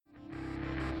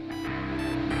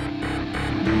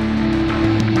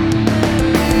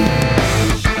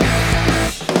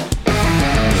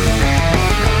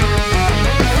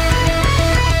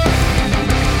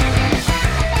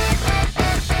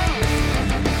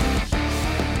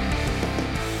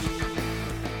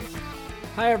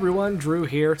Hi everyone, Drew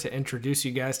here to introduce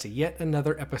you guys to yet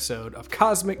another episode of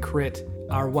Cosmic Crit,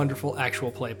 our wonderful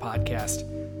actual play podcast.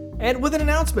 And with an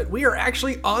announcement, we are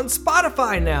actually on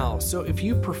Spotify now. So if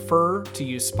you prefer to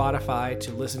use Spotify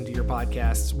to listen to your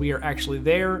podcasts, we are actually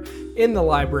there in the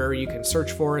library. You can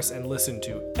search for us and listen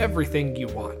to everything you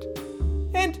want.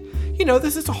 And, you know,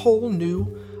 this is a whole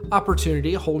new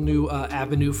opportunity, a whole new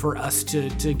avenue for us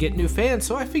to get new fans.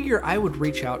 So I figure I would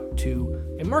reach out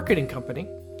to a marketing company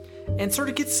and sort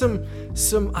of get some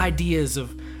ideas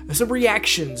of some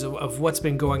reactions of what's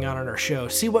been going on our show,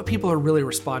 see what people are really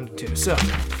responding to. So,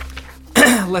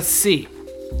 let's see.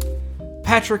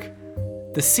 Patrick,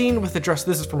 the scene with Adros,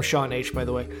 this is from Sean H, by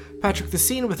the way. Patrick, the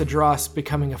scene with Adros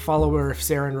becoming a follower of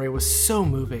Sarenrae was so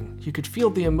moving. You could feel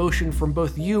the emotion from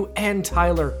both you and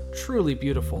Tyler. Truly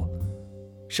beautiful.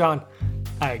 Sean,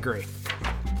 I agree.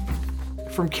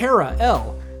 From Kara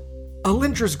L,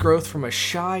 Alindra's growth from a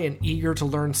shy and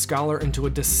eager-to-learn scholar into a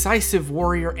decisive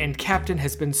warrior and captain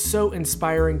has been so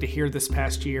inspiring to hear this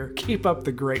past year. Keep up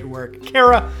the great work.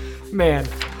 Kara, man,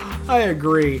 I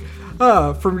agree.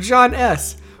 From John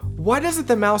S. Why doesn't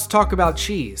the mouse talk about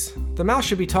cheese? The mouse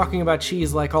should be talking about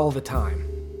cheese like all the time.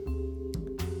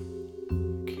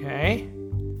 Okay.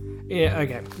 Yeah,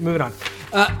 okay, moving on.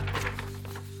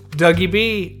 Dougie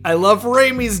B, I love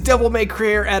Raimi's Devil May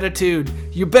Cry attitude.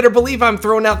 You better believe I'm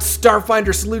throwing out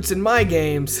Starfinder salutes in my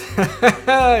games.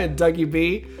 Dougie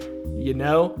B, you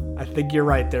know, I think you're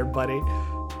right there, buddy.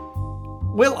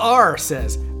 Will R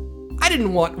says, I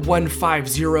didn't want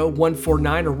 150,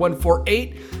 149, or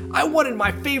 148. I wanted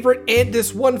my favorite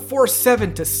Andis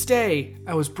 147 to stay.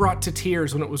 I was brought to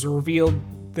tears when it was revealed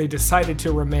they decided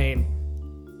to remain.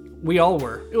 We all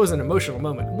were. It was an emotional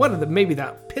moment. One of the maybe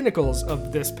the pinnacles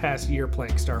of this past year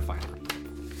playing Starfinder.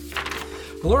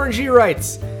 Lauren G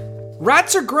writes,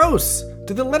 rats are gross.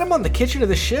 Did they let them on the kitchen of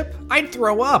the ship? I'd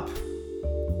throw up.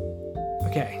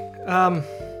 Okay. All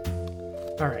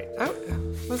right.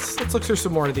 Let's look through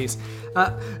some more of these.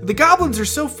 The goblins are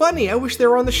so funny. I wish they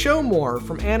were on the show more.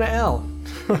 From Anna L.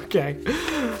 Okay.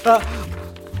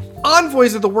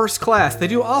 Envoys are the worst class. They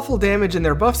do awful damage and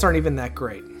their buffs aren't even that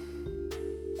great.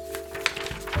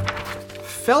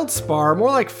 Feldspar, more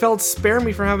like Feld spare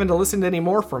me from having to listen to any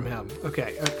more from him.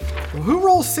 Okay. Who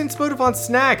rolls Sense Motive on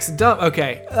snacks? Dumb.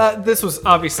 Okay. This was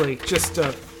obviously just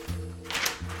a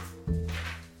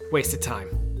waste of time.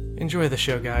 Enjoy the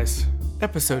show, guys.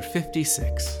 Episode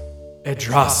 56.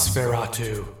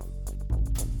 Edrasferatu.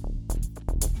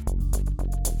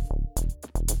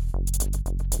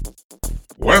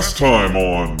 Last time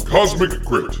on Cosmic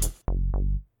Crit.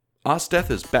 Osteth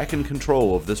is back in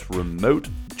control of this remote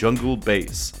jungle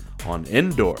base on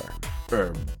Endor,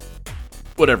 or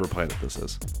whatever planet this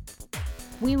is.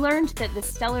 We learned that the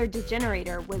Stellar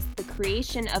Degenerator was the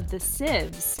creation of the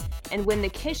Civs, and when the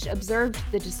Kish observed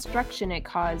the destruction it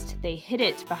caused, they hid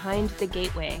it behind the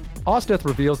gateway. Osteth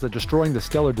reveals that destroying the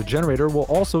Stellar Degenerator will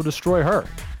also destroy her,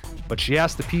 but she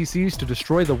asks the PCs to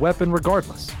destroy the weapon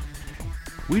regardless.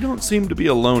 We don't seem to be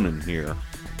alone in here.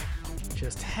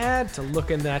 Just had to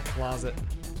look in that closet.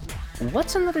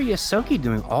 What's another Yosoki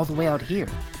doing all the way out here?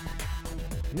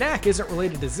 Nak isn't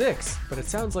related to Zix, but it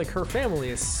sounds like her family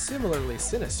is similarly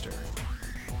sinister.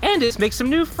 Andis makes some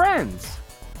new friends.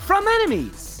 From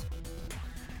enemies.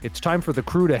 It's time for the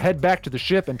crew to head back to the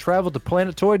ship and travel to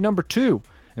Planetoid number 2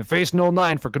 and face Null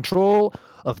 9 for control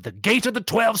of the Gate of the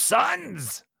 12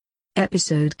 Suns!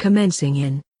 Episode commencing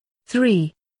in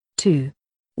 3, 2,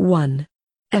 1.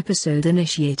 Episode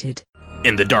initiated.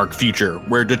 In the dark future,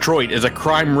 where Detroit is a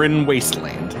crime-ridden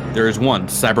wasteland, there is one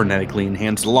cybernetically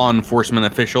enhanced law enforcement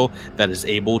official that is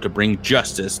able to bring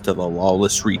justice to the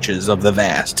lawless reaches of the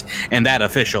vast, and that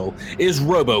official is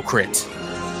RoboCrit.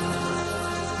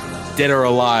 Dead or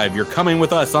alive, you're coming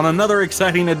with us on another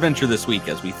exciting adventure this week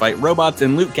as we fight robots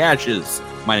and loot caches.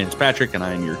 My name is Patrick, and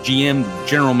I am your GM,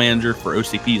 General Manager for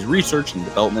OCP's Research and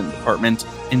Development Department,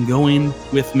 and going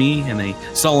with me in a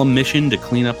solemn mission to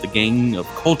clean up the gang of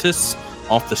cultists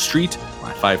off the street,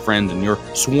 my 5 friends and your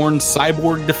sworn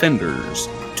cyborg defenders.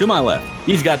 To my left,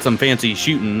 he's got some fancy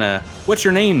shooting. What's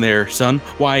your name there, son?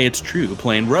 Why, it's true,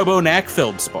 playing Robo-Nak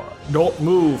Feldspar. Don't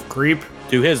move, creep.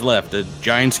 To his left, a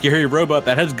giant scary robot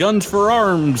that has guns for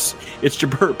arms. It's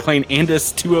Jabert playing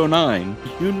Andis 209.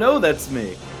 You know that's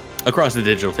me. Across the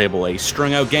digital table, a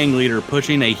strung-out gang leader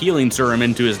pushing a healing serum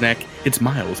into his neck. It's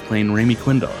Miles playing Raimi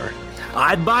Quindar.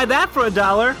 I'd buy that for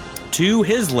 $1. To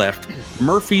his left,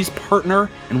 Murphy's partner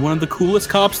and one of the coolest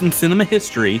cops in cinema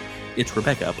history. It's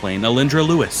Rebecca playing Alindra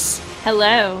Lewis.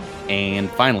 Hello.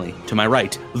 And finally, to my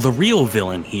right, the real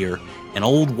villain here, an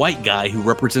old white guy who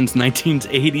represents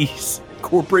 1980s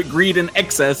corporate greed and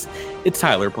excess. It's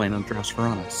Tyler playing Andros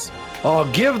Varonis. Oh,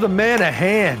 give the man a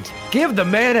hand. Give the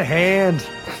man a hand.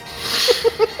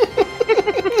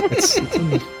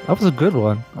 That was a good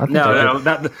one. No,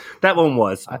 that one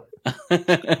was.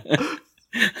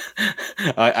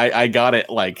 I got it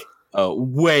like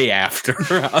way after.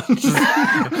 I was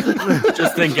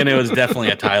just thinking it was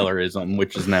definitely a Tylerism,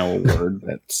 which is now a word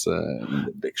that's in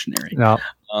the dictionary. No,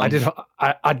 I did.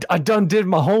 I done did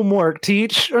my homework.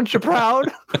 Teach, aren't you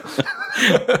proud?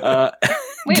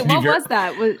 Wait, what was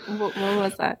that? What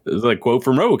was that? It was a quote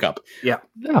from RoboCop. Yeah.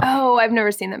 Oh, I've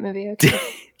never seen that movie. Okay.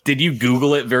 Did you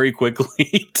Google it very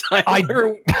quickly,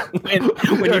 Tyler? when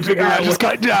you figure out just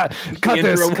cut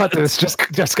this.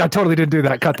 Just I totally didn't do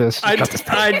that. Cut this. I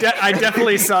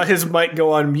definitely saw his mic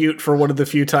go on mute for one of the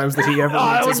few times that he ever It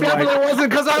mutes his mic. definitely wasn't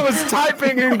because I was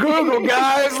typing in Google,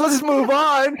 guys. Let's move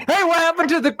on. Hey, what happened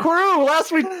to the crew?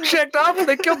 Last we checked off,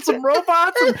 they killed some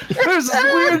robots, and there's this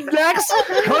weird next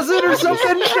cousin or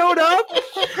something showed up.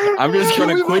 I'm just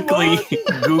going to quickly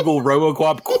Google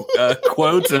RoboCop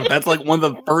quotes, and that's like one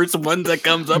of the first one that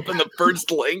comes up in the first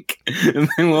link, and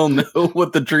then we'll know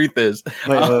what the truth is.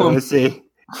 Wait, let's see.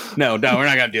 No, we're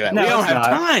not gonna do that. No, we don't it's have not.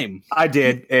 time. I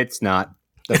did. It's not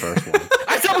the first one.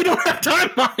 I thought we don't have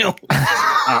time, Miles.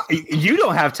 You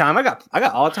don't have time. I got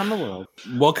all the time in the world.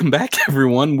 Welcome back,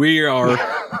 everyone. We are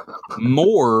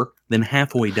more than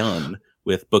halfway done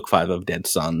with Book 5 of Dead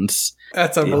Sons.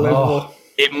 That's unbelievable.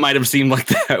 It might have seemed like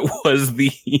that was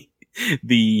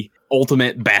the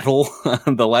ultimate battle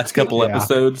the last couple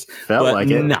episodes. Felt but like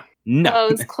it. No.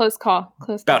 Close call.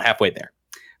 About halfway there.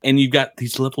 And you've got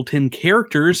these level 10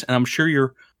 characters, and I'm sure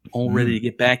you're all ready to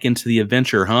get back into the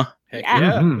adventure, huh? Heck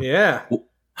Yeah. yeah.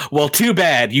 Well, too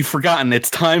bad. You've forgotten. It's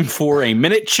time for a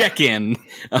minute check-in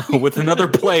with another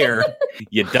player.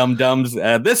 You dum-dums.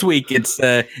 This week, it's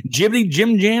Jibbity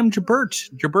Jim Jam Jabert.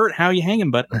 Jabert, how you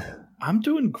hanging, bud? I'm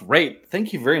doing great.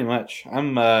 Thank you very much.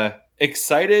 I'm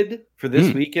excited for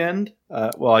this weekend.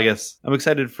 Well, I guess I'm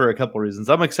excited for a couple reasons.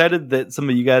 I'm excited that some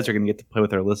of you guys are going to get to play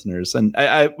with our listeners, and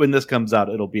I when this comes out,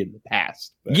 it'll be in the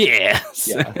past. But, Yes.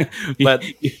 yeah. But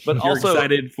You're also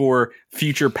excited for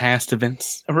future past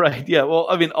events. right. Yeah. Well,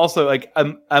 I mean, also like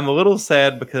I'm a little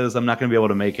sad because I'm not going to be able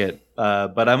to make it,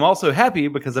 but I'm also happy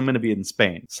because I'm going to be in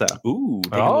Spain. So Ooh,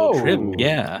 take a little trip.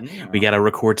 Yeah. We got to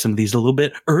record some of these a little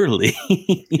bit early.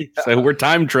 So we're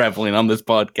time traveling on this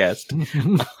podcast.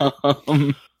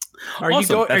 Are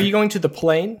Awesome. you going to the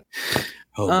plane?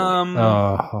 Oh,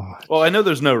 well, I know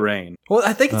there's no rain. Well,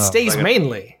 I think it stays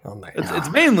mainly on there.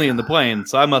 It's mainly in the plane,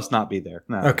 so I must not be there.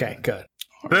 No. Okay, good.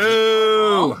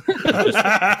 Boo!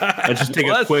 Let's just take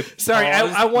a quick. Sorry,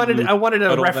 I wanted a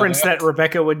Huddle reference that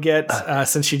Rebecca would get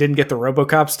since she didn't get the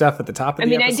RoboCop stuff at the top of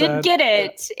the episode. I did get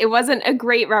it. It wasn't a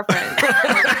great reference.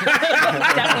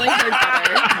 Definitely heard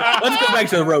better. Let's go back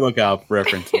to the RoboCop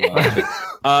reference.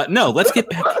 No, let's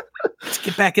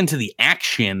get back into the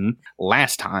action.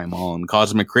 Last time on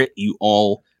Cosmic Crit, you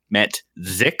all met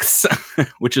Zix,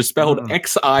 which is spelled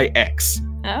X-I-X.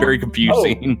 Oh. Very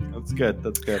confusing. That's good.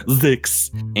 That's good. Zix.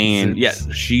 And yeah,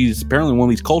 she's apparently one of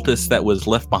these cultists that was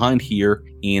left behind here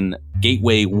in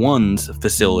Gateway 1's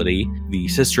facility, the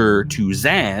sister to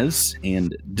Zaz,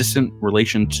 and distant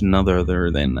relation to none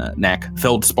other than Knack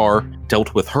Feldspar.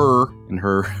 Dealt with her and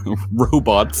her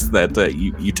robots that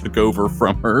you took over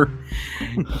from her.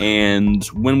 And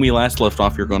when we last left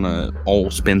off, you're going to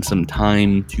all spend some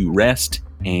time to rest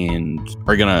and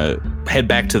are going to head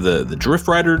back to the Drift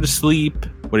Rider to sleep.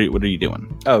 What are you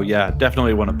doing? Oh yeah,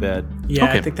 definitely want a bed. Yeah,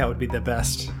 Okay. I think that would be the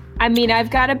best. I mean, I've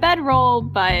got a bedroll,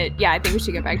 but yeah, I think we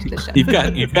should get back to the show.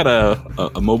 You've got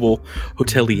a mobile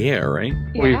hotelier, right?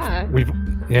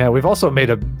 Yeah. We've also made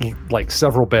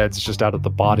several beds just out of the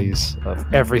bodies of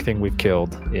everything we've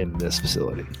killed in this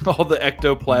facility. All the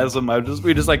ectoplasm.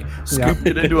 We just like scooped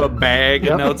it into a bag,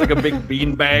 and now it's like a big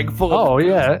bean bag full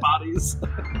of bodies.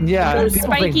 Yeah, Those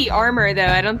spiky armor, though,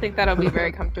 I don't think that'll be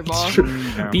very comfortable.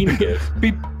 Bean good.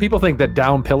 People think that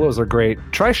down pillows are great.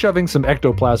 Try shoving some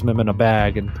ectoplasm in a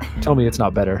bag and tell me it's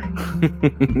not better.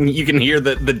 You can hear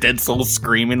the dead soul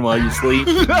screaming while you sleep.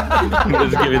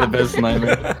 Just give you the best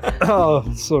nightmare. Oh,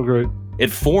 so great. It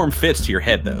form fits to your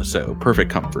head though, so perfect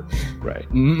comfort. Right.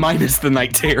 Minus the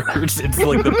night terrors. It's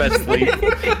like the best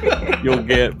sleep you'll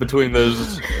get between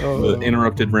those the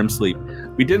interrupted REM sleep.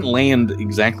 We didn't land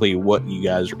exactly what you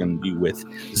guys are going to do with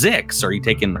Zix. Are you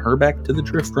taking her back to the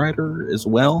Drift Rider as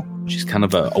well? She's kind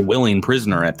of a willing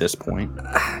prisoner at this point.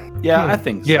 Yeah, I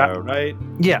think so. Yeah. Right.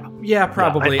 Yeah. Yeah,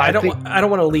 probably. Yeah, I don't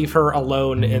want to leave her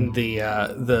alone in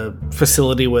the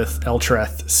facility with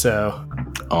Eltreth. So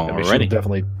I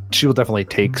mean, she'll definitely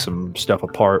take some stuff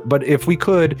apart. But if we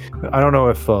could, I don't know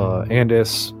if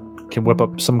Andis can whip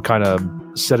up some kind of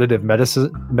sedative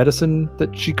medicine that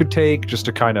she could take just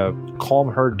to kind of calm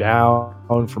her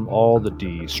down from all the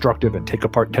destructive and take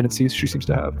apart tendencies she seems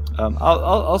to have?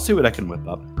 I'll see what I can whip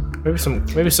up.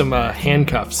 Maybe some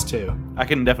handcuffs too. I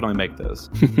can definitely make those.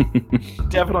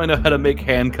 Definitely know how to make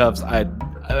handcuffs.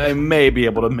 I may be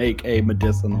able to make a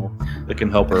medicinal that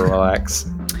can help her relax.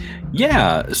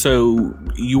 Yeah, so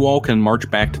you all can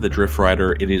march back to the Drift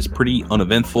Rider. It is pretty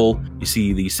uneventful. You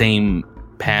see the same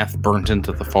path burnt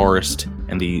into the forest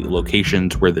and the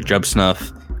locations where the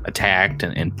Jubsnuff attacked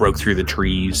and broke through the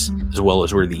trees, as well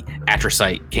as where the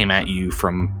Atrocyte came at you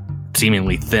from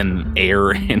seemingly thin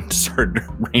air and started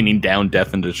raining down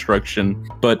death and destruction.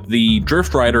 But the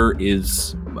Drift Rider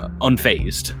is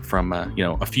unfazed from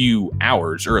a few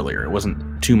hours earlier. It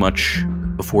wasn't too much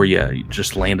before you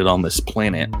just landed on this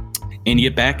planet. And you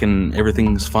get back and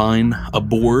everything's fine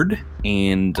aboard.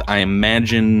 And I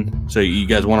imagine, so you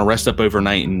guys want to rest up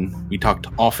overnight, and we talked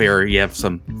off air, you have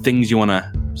some things you want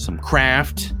to,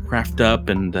 craft up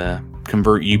and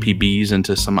convert UPBs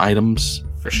into some items.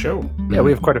 For sure. Yeah, we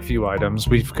have quite a few items.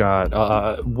 We've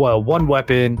got, one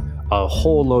weapon, a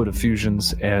whole load of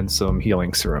fusions, and some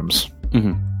healing serums.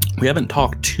 Mm-hmm. We haven't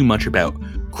talked too much about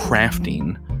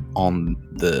crafting on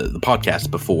the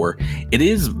podcast before. It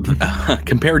is,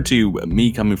 compared to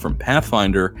me coming from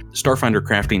Pathfinder, Starfinder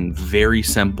crafting, very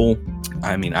simple.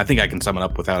 I mean, I think I can sum it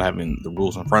up without having the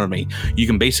rules in front of me. You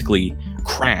can basically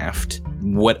craft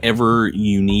whatever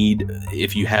you need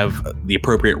if you have the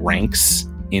appropriate ranks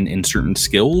in certain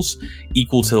skills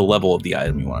equal to the level of the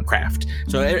item you want to craft.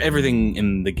 So everything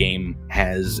in the game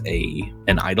has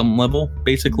an item level,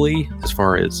 basically, as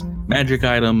far as magic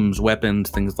items, weapons,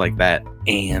 things like that.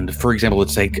 And for example,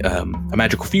 let's take a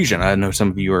magical fusion. I know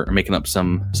some of you are making up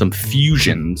some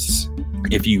fusions.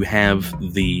 If you have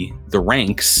the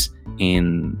ranks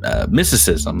in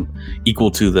mysticism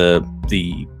equal to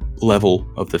the level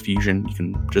of the fusion, you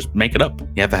can just make it up.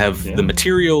 You have to have the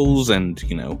materials and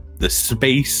the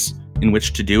space in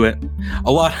which to do it.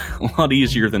 A lot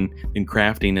easier than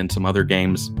crafting in some other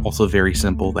games. Also very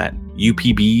simple. That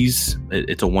UPBs,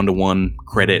 it's a 1-to-1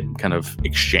 credit kind of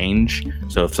exchange.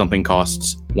 So if something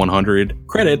costs 100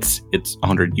 credits, it's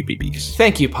 100 UPBs.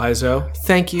 Thank you, Paizo.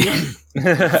 Thank you.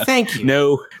 Thank you.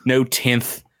 No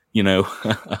 10th.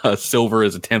 Silver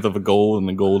is a 10th of a gold, and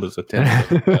the gold is a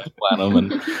 10th of platinum,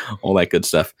 and all that good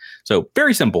stuff. So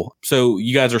very simple. So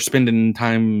you guys are spending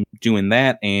time doing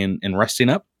that and resting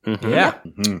up. Mm-hmm. Yeah.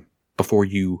 Mm-hmm. Before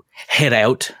you head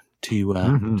out to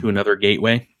another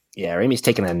gateway. Yeah, Remy's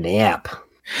taking a nap.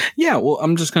 Yeah, well,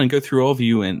 I'm just going to go through all of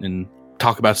you and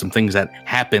talk about some things that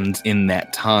happened in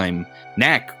that time.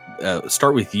 Knack,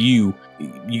 start with you.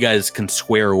 You guys can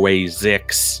square away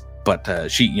Zix, but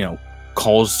she,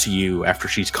 calls to you after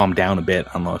she's calmed down a bit.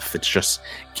 I don't know if it's just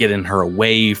getting her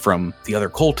away from the other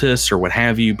cultists or what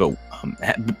have you, but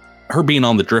her being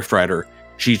on the Drift Rider,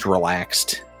 she's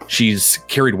relaxed. She's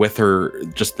carried with her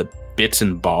just the bits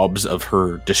and bobs of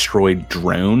her destroyed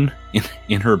drone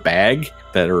in her bag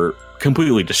that are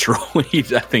completely destroyed.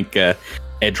 I think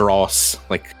Edros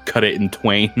cut it in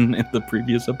twain in the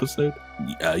previous episode.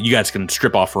 You guys can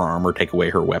strip off her armor, take away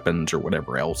her weapons or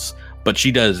whatever else. But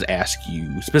she does ask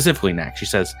you specifically, Knack. She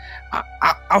says,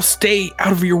 I'll stay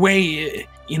out of your way.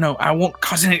 I won't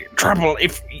cause any trouble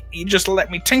if you just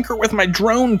let me tinker with my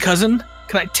drone, cousin.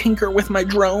 Can I tinker with my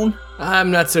drone?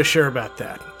 I'm not so sure about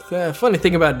that. The funny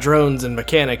thing about drones and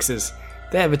mechanics is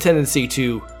they have a tendency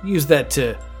to use that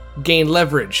to gain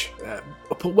leverage,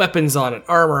 put weapons on it,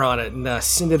 armor on it, and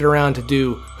send it around to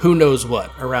do who knows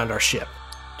what around our ship.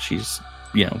 She's,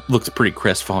 looks pretty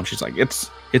crestfallen. She's like,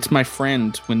 it's my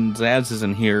friend. When Zaz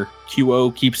isn't here,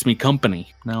 QO keeps me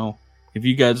company. Now, if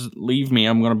you guys leave me,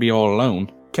 I'm going to be all alone.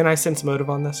 Can I sense motive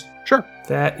on this? Sure.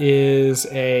 That is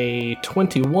a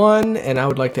 21, and I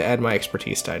would like to add my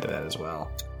expertise tied to that as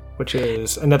well, which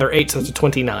is another 8, so it's a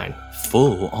 29.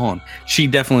 Full on. She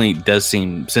definitely does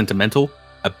seem sentimental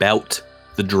about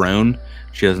the drone.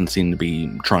 She doesn't seem to be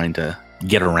trying to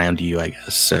get around you, I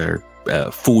guess, or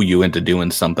fool you into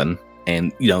doing something.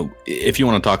 And, if you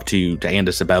want to talk to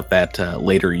Andis about that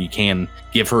later, you can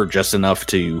give her just enough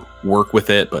to work with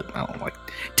it, but I don't know,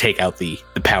 take out the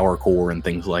power core and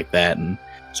things like that. And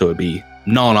so it'd be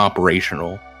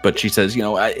non-operational. But she says,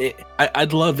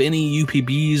 I'd love any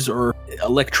UPBs or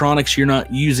electronics you're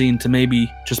not using to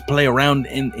maybe just play around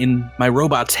in my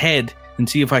robot's head and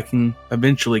see if I can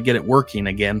eventually get it working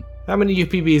again. How many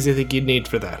UPBs do you think you'd need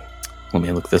for that? Let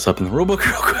me look this up in the rulebook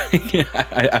real quick.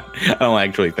 I don't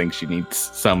actually think she needs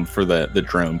some for the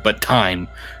drone, but time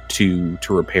to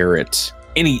repair it.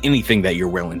 Anything that you're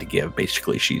willing to give,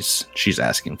 basically, she's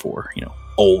asking for.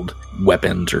 Old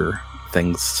weapons or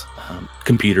things,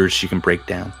 computers she can break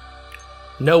down.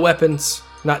 No weapons,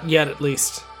 not yet at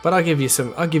least. But I'll give you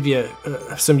some. I'll give you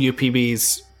some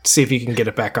UPBs. See if you can get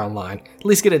it back online. At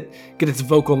least get its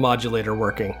vocal modulator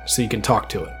working, so you can talk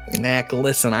to it. Knack,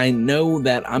 listen, I know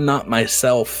that I'm not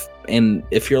myself, and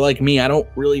if you're like me, I don't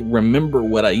really remember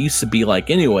what I used to be like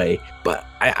anyway. But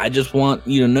I just want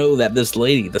you to know that this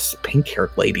lady, this pink-haired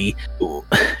lady,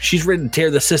 she's ready to tear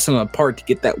the system apart to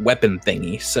get that weapon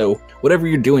thingy. So whatever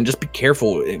you're doing, just be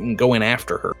careful in going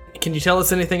after her. Can you tell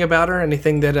us anything about her?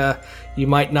 Anything that you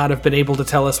might not have been able to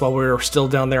tell us while we were still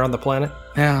down there on the planet?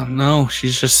 Yeah, no,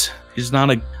 she's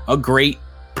not a great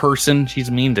person.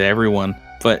 She's mean to everyone.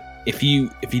 But if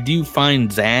you do find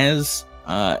Zaz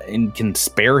and can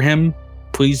spare him,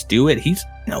 please do it. He's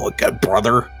a good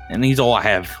brother, and he's all I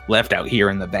have left out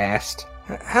here in the vast.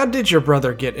 How did your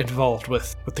brother get involved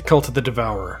with the Cult of the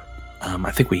Devourer? I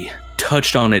think we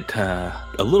touched on it a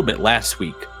little bit last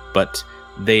week, but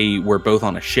they were both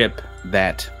on a ship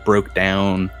that broke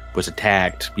down, was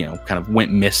attacked, kind of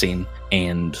went missing,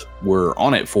 and were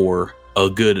on it for a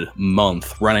good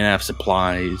month, running out of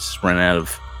supplies, running out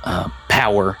of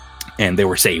power, and they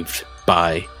were saved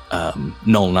by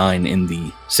Null 9 in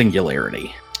the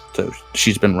Singularity. So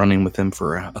she's been running with them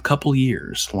for a couple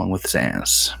years, along with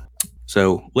Zaz.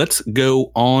 So let's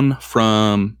go on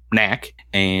from Knack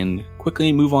and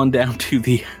quickly move on down to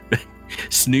the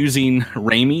snoozing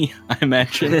Raimi, I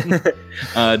imagine.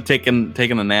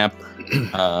 Taking a nap,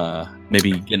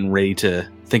 maybe getting ready to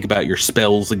think about your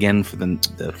spells again for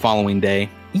the following day.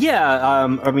 Yeah,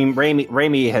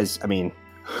 Raimi has,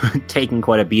 taken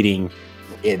quite a beating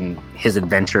in his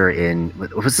adventure in,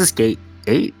 was this Gate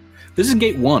 8? This is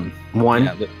Gate 1.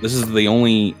 Yeah, this is the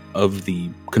only of the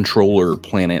controller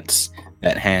planets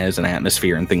that has an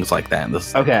atmosphere and things like that.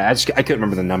 Okay, I couldn't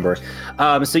remember the number.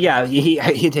 So yeah, he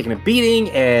had taken a beating,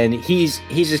 and he's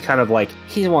just kind of like,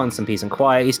 he's wanting some peace and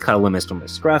quiet. He's kind of limited to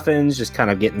his scruffins, just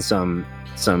kind of getting some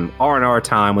R&R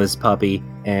time with his puppy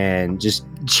and just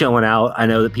chilling out. I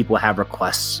know that people have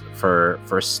requests for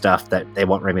stuff that they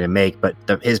want Raimi to make, but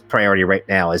his priority right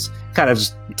now is kind of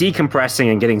just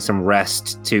decompressing and getting some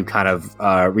rest to kind of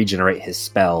regenerate his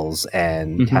spells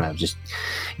and kind of just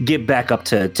get back up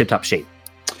to tip-top shape.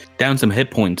 Down some hit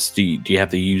points. Do you have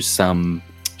to use some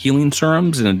healing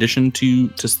serums in addition to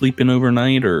sleeping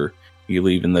overnight, or are you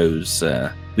leaving those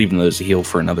to heal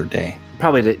for another day?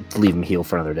 Probably to leave him heal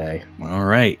for another day. All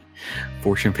right.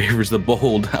 Fortune favors the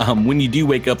bold. When you do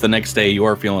wake up the next day, you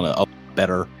are feeling a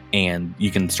better, and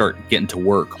you can start getting to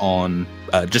work on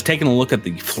just taking a look at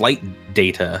the flight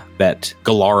data that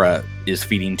Galara is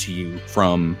feeding to you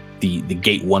from the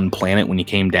Gate 1 planet when you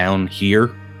came down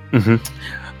here.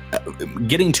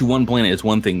 Getting to one planet is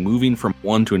one thing. Moving from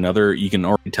one to another, you can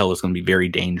already tell it's going to be very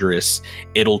dangerous.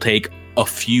 It'll take a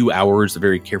few hours of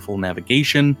very careful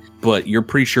navigation, but you're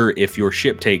pretty sure if your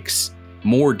ship takes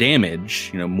more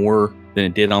damage, more than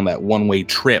it did on that one-way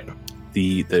trip,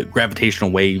 the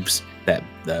gravitational waves that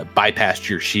bypassed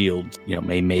your shield,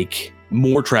 may make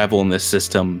more travel in this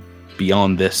system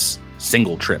beyond this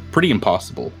single trip pretty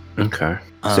impossible. Okay.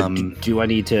 So do I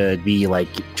need to be like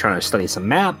trying to study some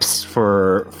maps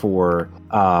for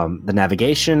the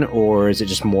navigation, or is it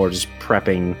just more just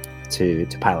prepping to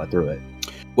pilot through it?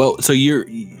 Well, so you're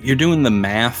doing the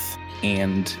math,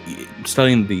 and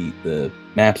studying the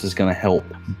maps is going to help,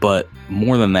 but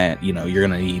more than that, you're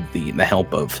going to need the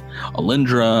help of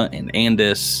Alindra and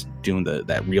Andis doing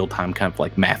that real-time kind of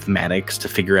like mathematics to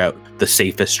figure out the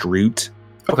safest route.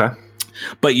 Okay.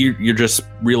 But you're just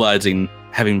realizing,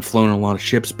 having flown a lot of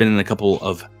ships, been in a couple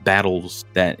of battles,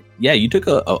 that you took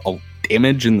a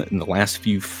damage in the last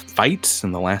few fights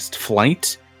in the last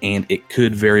flight, and it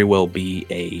could very well be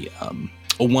a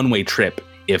one-way trip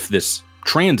if this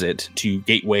transit to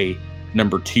Gateway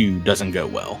number 2 doesn't go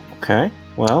well. Okay.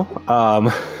 Well,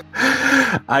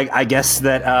 I guess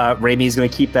that Raimi is going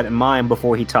to keep that in mind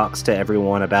before he talks to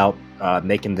everyone about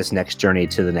making this next journey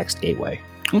to the next gateway.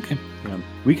 Okay. Yeah.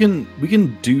 We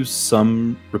can do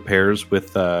some repairs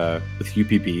with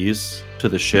UPBs to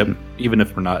the ship, even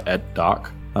if we're not at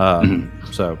dock.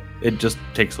 So it just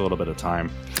takes a little bit of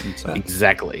time.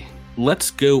 Exactly.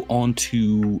 Let's go on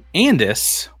to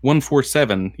Andis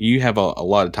 147. You have a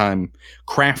lot of time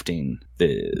crafting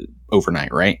the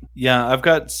overnight, right? Yeah, I've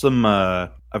got some.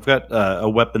 I've got a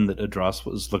weapon that Adros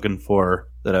was looking for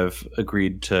that I've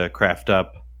agreed to craft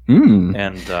up.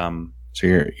 And so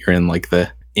you're in like the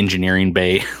engineering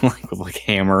bay, like with like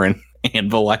hammer and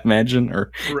anvil, I imagine,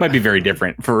 or it might be very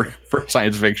different for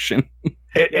science fiction.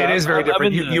 It is very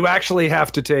different. You actually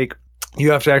have to take. You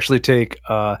have to actually take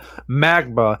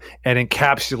magma and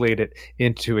encapsulate it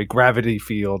into a gravity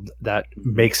field that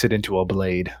makes it into a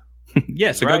blade.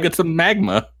 Yeah, so go get some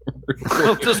magma.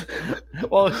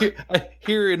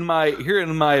 Here in my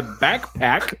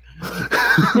backpack.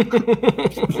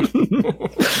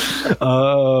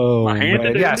 Oh, My hand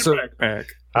man. in Yeah, the so backpack.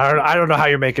 I don't know how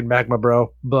you're making magma,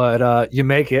 bro, but you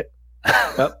make it.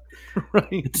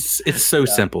 Right. It's so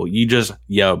simple. You just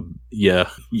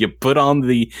you put on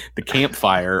the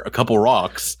campfire, a couple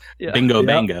rocks, bingo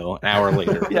bango. An hour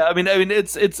later. Yeah, I mean,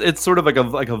 it's sort of like a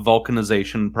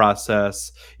vulcanization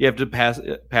process. You have to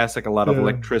pass like a lot of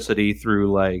electricity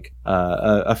through like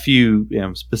a few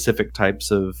specific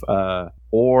types of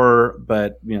ore,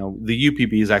 but the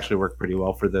UPBs actually work pretty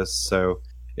well for this. So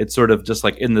it's sort of just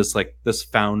like in this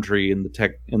foundry in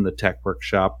the tech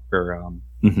workshop where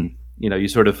you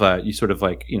sort of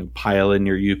pile in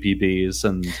your UPBs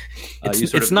and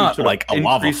it's not like a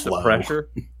lava flow. The pressure.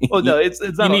 Well, no, it's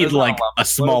not. You need it's like not a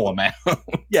small amount.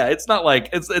 Yeah, it's not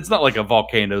like a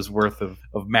volcano's worth of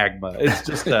magma. It's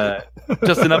just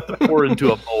enough to pour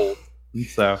into a bowl.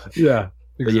 So yeah.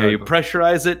 Exactly. Yeah, you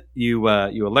pressurize it, you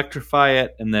electrify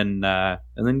it, and then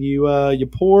you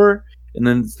pour. And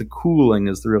then it's the cooling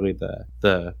is really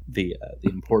the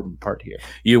important part here.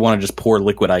 You want to just pour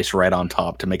liquid ice right on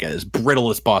top to make it as brittle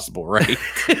as possible, right?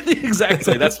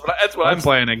 Exactly. That's what I'm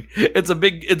planning. It's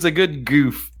a good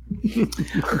goof.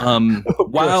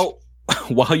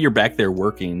 While you're back there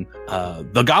working,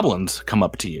 the goblins come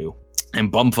up to you,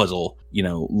 and Bumfuzzle,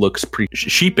 looks pretty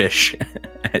sheepish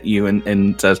at you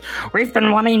and says, "We've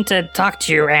been wanting to talk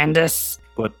to you, Andis."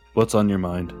 What's on your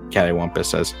mind? Cattywampus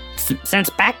says. Since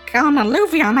back on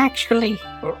Alluvion, actually.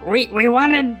 We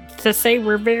wanted to say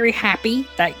we're very happy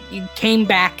that you came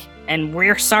back, and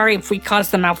we're sorry if we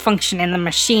caused the malfunction in the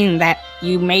machine that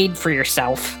you made for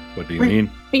yourself. What do you mean?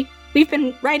 We've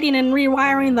been writing and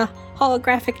rewiring the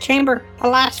holographic chamber the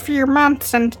last few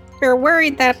months, and we're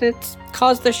worried that it's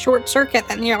caused the short circuit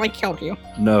that nearly killed you.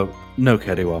 No,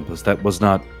 Cattywampus, that was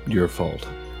not your fault.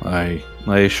 I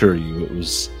assure you, it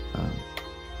was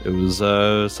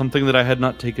something that I had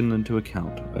not taken into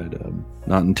account. I'd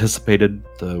not anticipated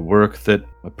the work that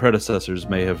my predecessors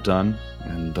may have done,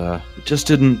 and it just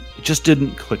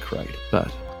didn't click right.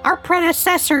 But our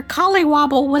predecessor,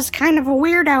 Collywobble, was kind of a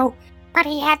weirdo, but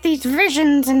he had these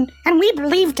visions, and we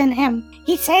believed in him.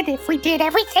 He said if we did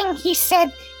everything he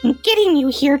said in getting you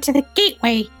here to the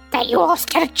gateway, that you all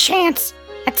stood a chance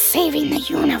at saving the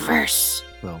universe.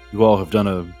 Well, you all have done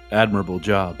an admirable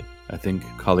job. I think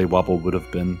Collywobble would have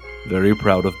been very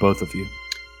proud of both of you.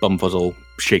 Bumfuzzle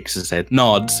shakes his head,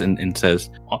 nods, and says,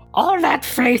 All that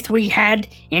faith we had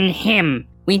in him,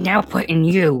 we now put in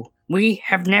you. We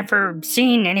have never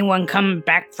seen anyone come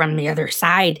back from the other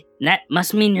side. That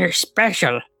must mean you're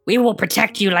special. We will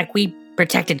protect you like we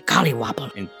protected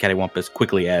Collywobble. And Cattywampus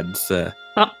quickly adds,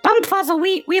 Bumfuzzle,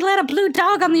 we let a blue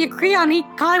dog on the Acreon eat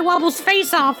Collywobble's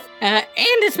face off. And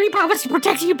as we promised to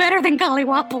protect you better than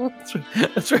Collywobble.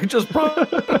 That's right, just blue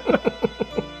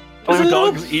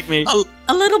dogs eat me.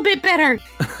 A little bit better.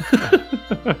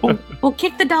 We'll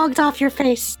kick the dogs off your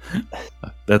face.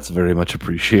 That's very much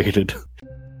appreciated.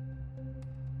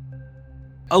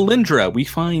 Alindra, we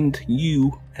find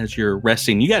you as you're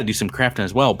resting. You got to do some crafting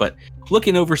as well, but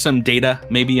looking over some data,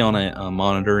 maybe on a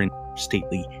monitor in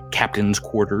stately captain's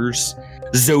quarters.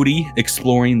 Zodi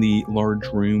exploring the large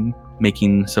room,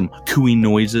 making some cooing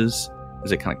noises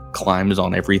as it kind of climbs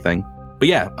on everything. But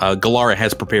yeah, Galara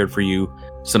has prepared for you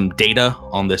some data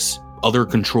on this other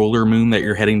controller moon that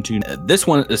you're heading to. This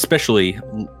one especially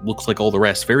looks like all the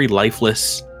rest, very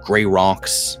lifeless, gray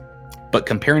rocks. But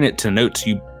comparing it to notes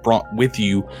you brought with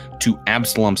you to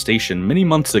Absalom Station many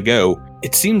months ago,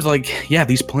 it seems like, yeah,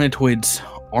 these planetoids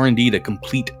are indeed a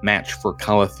complete match for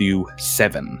Calathu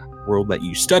 7, world that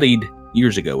you studied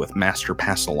years ago with Master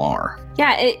Passalar.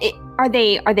 Yeah, are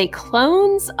they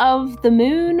clones of the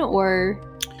moon, or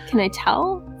can I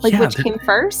tell? Like, which came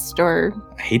first, or?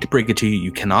 I hate to break it to you,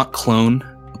 you cannot clone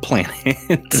a planet.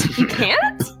 You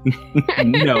can't?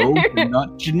 No,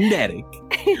 not genetic.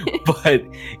 But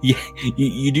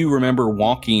you do remember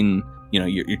walking,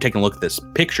 you're taking a look at this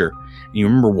picture, and you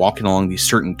remember walking along these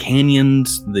certain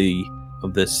canyons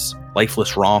of this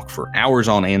lifeless rock for hours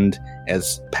on end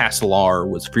as Passalar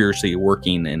was furiously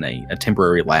working in a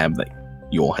temporary lab that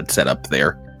you all had set up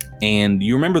there. And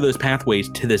you remember those pathways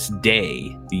to this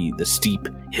day, the steep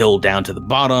hill down to the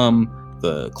bottom,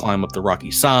 the climb up the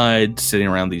rocky side, sitting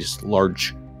around this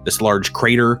large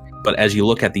crater. But as you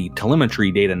look at the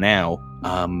telemetry data now,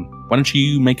 why don't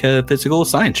you make a physical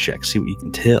science check, see what you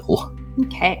can tell.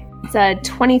 Okay, it's a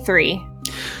 23.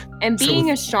 And being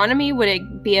astronomy, would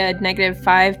it be a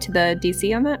 -5 to the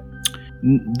DC on that?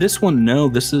 This one, no.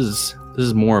 This is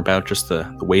more about just the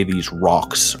way these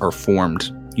rocks are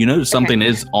formed. You notice something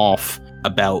is off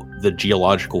about the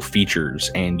geological features,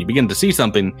 and you begin to see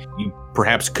something you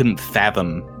perhaps couldn't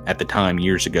fathom at the time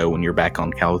years ago when you're back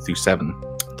on Calithue 7.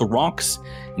 The rocks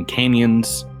and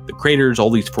canyons, the craters,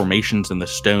 all these formations in the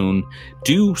stone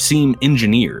do seem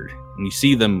engineered, and you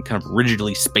see them kind of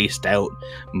rigidly spaced out,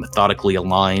 methodically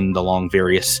aligned along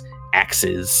various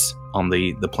axes on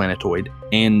the planetoid.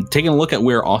 And taking a look at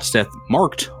where Osteth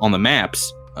marked on the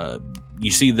maps, you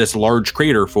see this large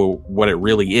crater for what it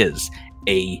really is,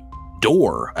 a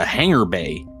door, a hangar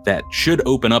bay that should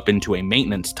open up into a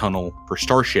maintenance tunnel for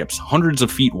starships hundreds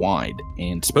of feet wide.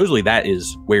 And supposedly that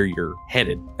is where you're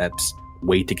headed. That's a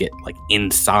way to get like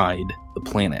inside the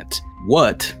planet.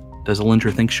 What does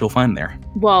Alindra think she'll find there?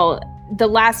 Well, the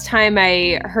last time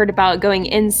I heard about going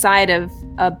inside of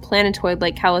a planetoid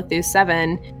like Calithue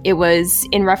 7, it was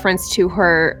in reference to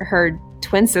her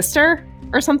twin sister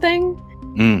or something,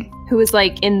 who was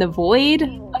like in the void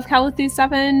of Calithue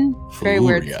 7. Very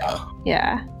weird.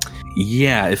 Yeah.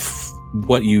 Yeah, if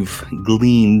what you've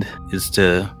gleaned is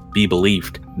to be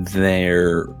believed,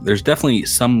 there's definitely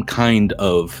some kind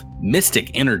of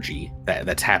mystic energy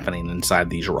that's happening inside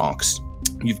these rocks.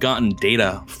 You've gotten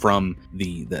data from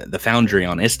the foundry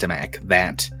on Istamak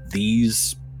that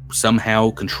these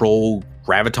somehow control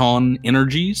graviton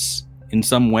energies in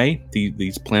some way,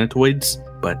 these planetoids.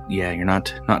 But yeah, you're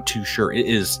not too sure. It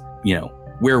is,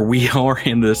 where we are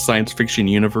in the science fiction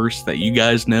universe that you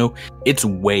guys know, it's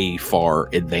way far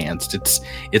advanced.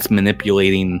 It's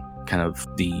manipulating kind of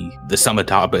the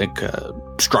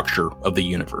subatomic structure of the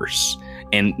universe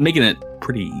and making it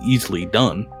pretty easily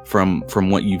done from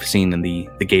what you've seen in the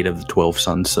Gate of the 12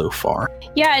 Suns so far.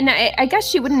 Yeah, and I guess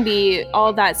she wouldn't be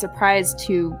all that surprised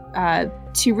to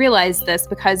realize this,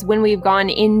 because when we've gone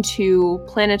into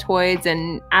planetoids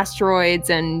and asteroids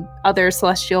and other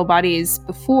celestial bodies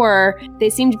before, they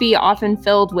seem to be often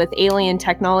filled with alien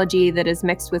technology that is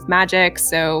mixed with magic.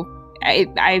 So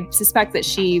I suspect that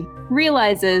she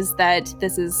realizes that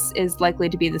this is likely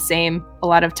to be the same. A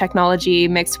lot of technology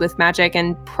mixed with magic,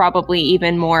 and probably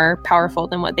even more powerful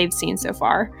than what they've seen so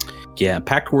far. Yeah,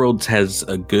 Pact Worlds has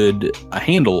a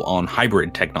handle on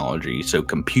hybrid technology, so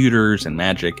computers and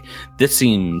magic. This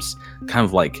seems kind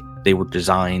of like they were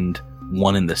designed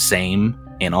one and the same,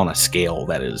 and on a scale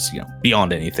that is,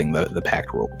 beyond anything the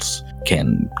Pact Worlds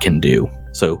can do.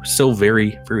 So still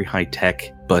very, very high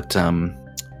tech, but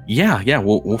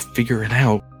we'll figure it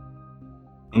out.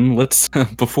 Let's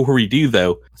before we do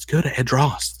though, let's go to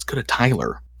Edros. Let's go to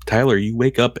Tyler. Tyler, you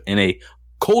wake up in a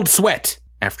cold sweat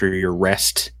after your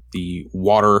rest. The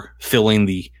water filling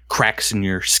the cracks in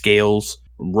your scales,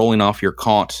 rolling off your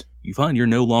cot. You find you're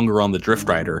no longer on the Drift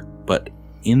Rider, but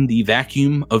in the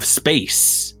vacuum of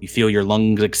space. You feel your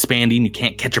lungs expanding. You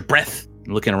can't catch a breath.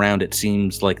 Looking around, it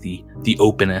seems like the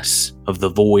openness of the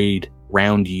void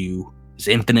around you is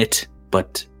infinite,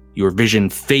 but your vision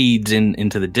fades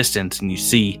into the distance, and you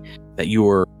see that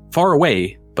you're far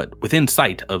away, but within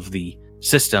sight of the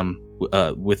system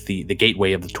with the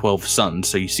gateway of the 12 Suns.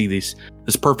 So you see this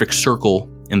perfect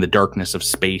circle in the darkness of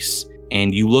space,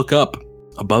 and you look up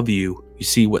above you. You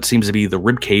see what seems to be the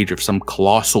ribcage of some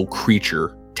colossal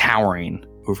creature towering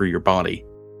over your body.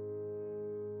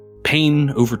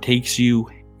 Pain overtakes you,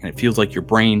 and it feels like your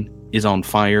brain is on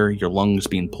fire, your lungs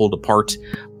being pulled apart,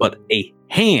 but a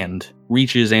hand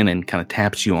reaches in and kind of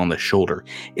taps you on the shoulder.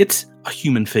 It's a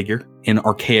human figure in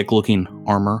archaic-looking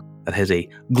armor that has a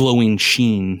glowing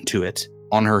sheen to it.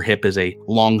 On her hip is a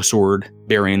long sword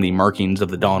bearing the markings of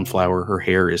the Dawnflower. Her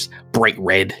hair is bright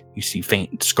red. You see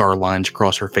faint scar lines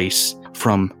across her face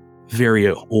from very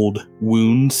old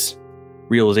wounds.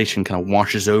 Realization kind of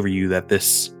washes over you that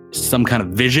this is some kind of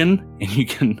vision, and you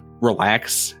can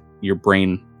relax your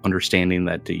brain, understanding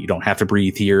that you don't have to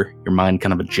breathe here. Your mind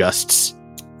kind of adjusts.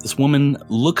 This woman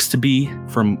looks to be,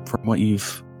 from what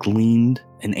you've gleaned,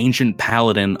 an ancient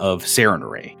paladin of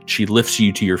Serenray. She lifts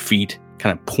you to your feet,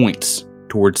 kind of points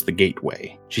towards the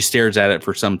gateway. She stares at it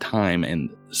for some time, and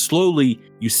slowly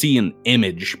you see an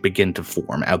image begin to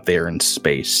form out there in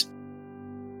space.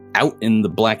 Out in the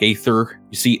black aether,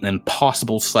 you see an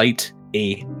impossible sight,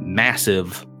 a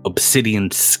massive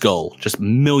obsidian skull, just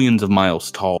millions of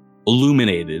miles tall,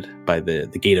 illuminated by the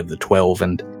Gate of the 12,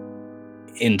 and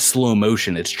in slow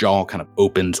motion, its jaw kind of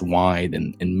opens wide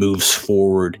and moves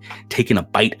forward, taking a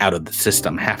bite out of the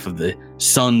system. Half of the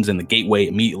suns in the gateway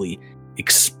immediately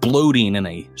exploding in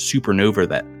a supernova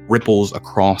that ripples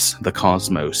across the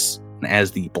cosmos. And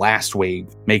as the blast wave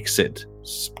makes it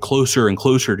closer and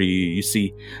closer to you, you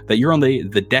see that you're on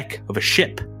the deck of a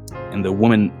ship, and the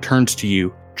woman turns to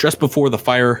you. Just before the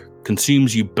fire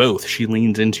consumes you both, she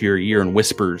leans into your ear and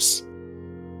whispers,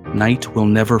 Night will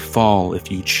never fall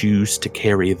if you choose to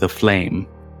carry the flame.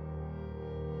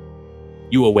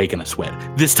 You awaken a sweat,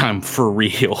 this time for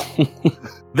real.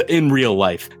 In real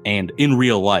life. And in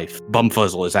real life,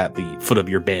 Bumfuzzle is at the foot of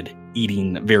your bed,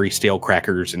 eating very stale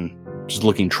crackers and just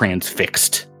looking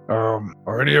transfixed.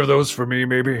 Are any of those for me,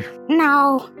 maybe?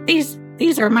 No, these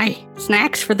are my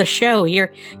snacks for the show. You're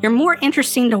more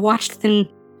interesting to watch than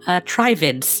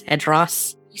Trivids,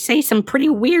 Edros. You say some pretty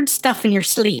weird stuff in your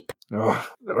sleep. Oh,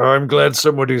 I'm glad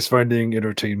somebody's finding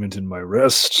entertainment in my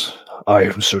rest. I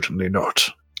am certainly not.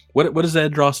 What does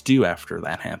Edros do after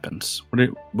that happens?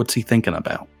 What's he thinking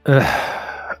about?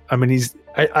 I mean,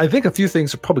 I think a few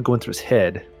things are probably going through his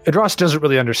head. Edros doesn't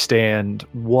really understand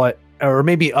what, or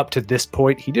maybe up to this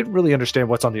point, he didn't really understand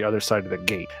what's on the other side of the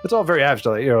gate. It's all very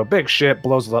abstract. A big ship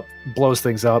blows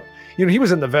things up. He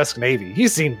was in the Vesk Navy.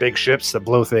 He's seen big ships that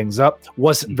blow things up.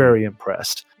 Wasn't very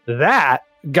impressed. That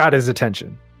got his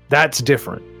attention. That's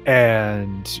different.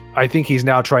 And I think he's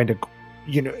now trying to,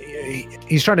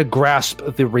 he's trying to grasp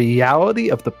the reality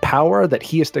of the power that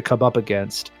he has to come up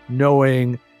against,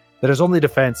 knowing that his only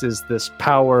defense is this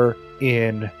power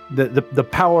in the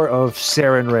power of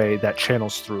Sarenrae that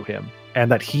channels through him, and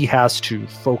that he has to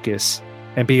focus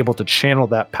and be able to channel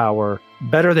that power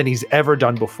better than he's ever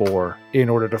done before in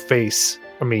order to face,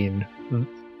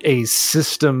 a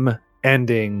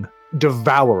system-ending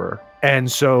devourer.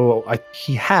 And so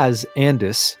he has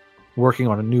Andis working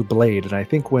on a new blade, and I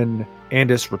think when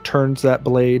Andis returns that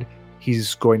blade,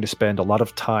 he's going to spend a lot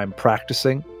of time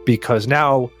practicing, because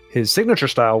now his signature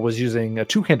style was using a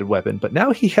two-handed weapon, but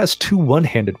now he has two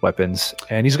one-handed weapons,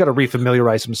 and he's got to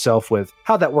refamiliarize himself with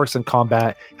how that works in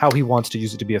combat, how he wants to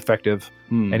use it to be effective,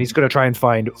 and he's going to try and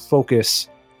find focus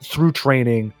through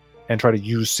training and try to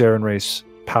use Sarenrae's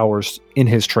powers in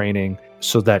his training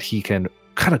so that he can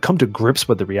kind of come to grips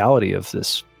with the reality of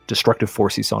this destructive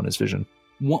force he saw in his vision.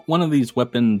 One of these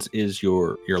weapons is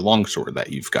your longsword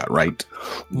that you've got, right?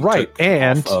 Right,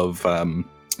 and of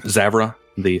Zavra,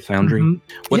 the foundry.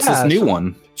 Mm-hmm. What's this new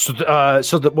one?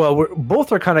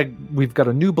 Both are we've got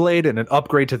a new blade and an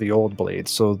upgrade to the old blade.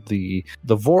 So the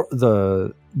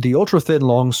ultra thin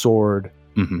longsword,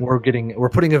 we're putting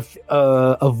a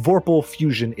Vorpal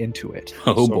fusion into it.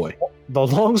 Oh boy. The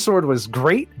longsword was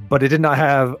great, but it did not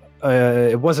have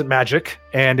it wasn't magic,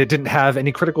 and it didn't have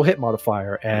any critical hit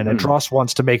modifier. And Edros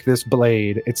wants to make this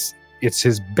blade, it's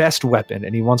his best weapon,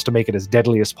 and he wants to make it as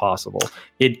deadly as possible.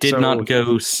 It did not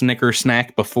go snicker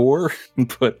snack before,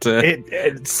 but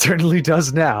it certainly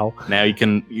does now. Now you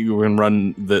can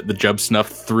run the Jub Snuff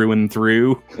through and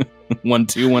through. 1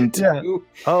 2 1 2. Yeah.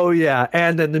 Oh yeah,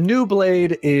 and then the new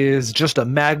blade is just a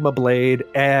magma blade,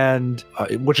 and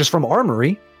which is from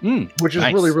Armory. Which is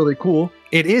really, really cool.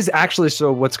 It is actually,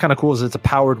 so what's kind of cool is it's a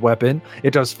powered weapon.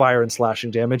 It does fire and slashing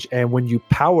damage. And when you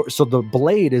so the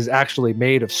blade is actually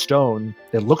made of stone.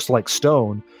 It looks like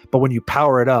stone, but when you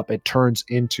power it up, it turns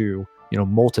into,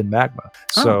 molten magma.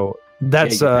 Oh. So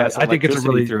that's, I think it's a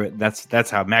really, through it. That's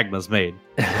how magma's made.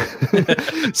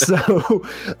 So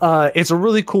it's a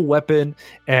really cool weapon,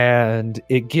 and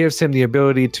it gives him the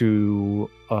ability to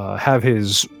have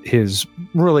his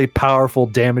really powerful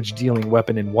damage dealing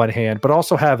weapon in one hand, but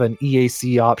also have an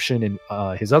EAC option in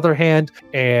his other hand,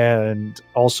 and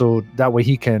also that way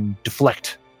he can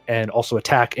deflect and also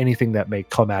attack anything that may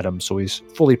come at him, so he's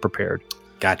fully prepared.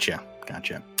 Gotcha.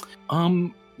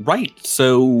 Right,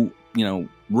 so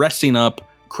resting up,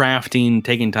 crafting,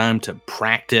 taking time to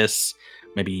practice,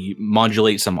 maybe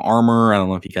modulate some armor. I don't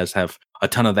know if you guys have a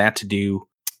ton of that to do,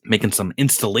 making some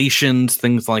installations,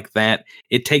 things like that.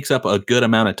 It takes up a good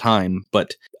amount of time,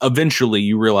 but eventually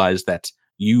you realize that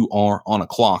you are on a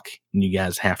clock and you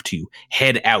guys have to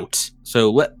head out.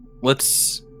 So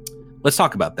let's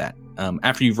talk about that.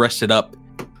 After you've rested up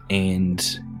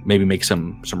and maybe make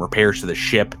some repairs to the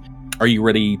ship, are you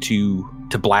ready to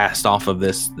blast off of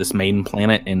this main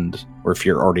planet, or if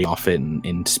you're already off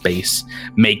in space,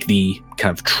 make the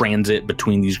kind of transit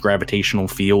between these gravitational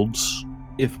fields?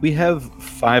 If we have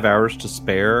 5 hours to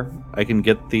spare, I can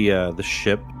get the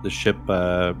ship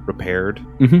repaired.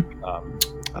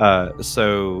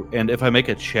 So, and if I make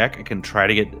a check, I can try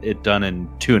to get it done in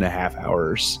 2.5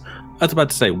 hours. I was about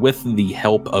to say, with the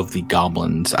help of the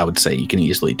goblins, I would say you can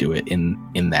easily do it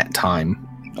in that time.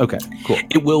 Okay, cool.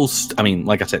 It will,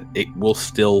 like I said, it will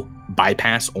still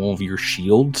bypass all of your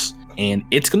shields, and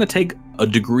it's going to take a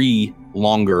degree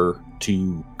longer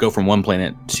to go from one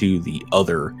planet to the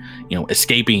other,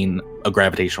 escaping a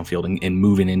gravitational field and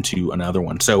moving into another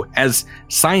one. So as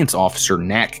science officer,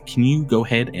 Knack, can you go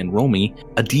ahead and roll me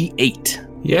a D8?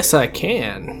 Yes, I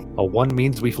can. A 1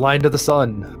 means we fly into the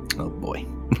sun. Oh boy.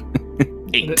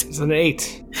 8. It's an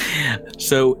 8.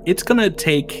 So it's going to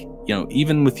take,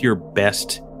 even with your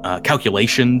best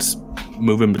calculations,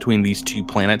 moving between these two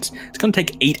planets, it's going to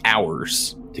take 8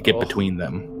 hours to get between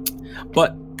them.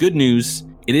 But good news,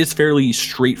 it is fairly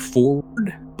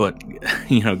straightforward. But,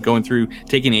 going through,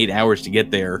 taking 8 hours to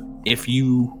get there, if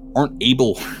you aren't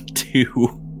able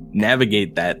to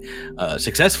navigate that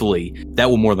successfully, that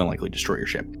will more than likely destroy your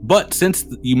ship. But since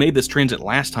you made this transit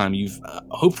last time, you've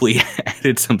hopefully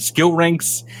added some skill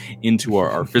ranks into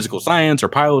our physical science or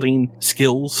piloting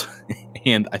skills.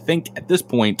 And I think at this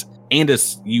point,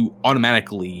 Andis, you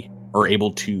automatically are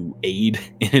able to aid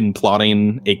in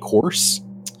plotting a course.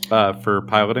 For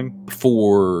piloting?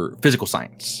 For physical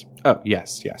science. Oh,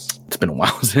 yes. It's been a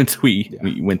while since we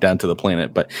went down to the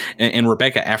planet. But and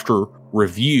Rebecca, after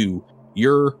review,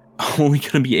 you're only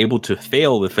going to be able to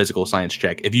fail the physical science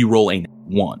check if you roll a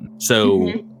 1.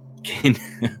 So can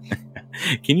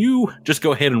you just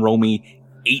go ahead and roll me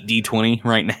 8d20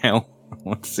 right now?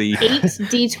 Let's see.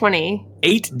 8d20.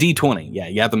 8d20. Yeah,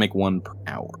 you have to make 1 per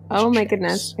hour. Oh my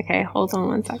goodness. Okay, hold on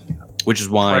 1 second. Which is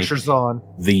why pressure's on.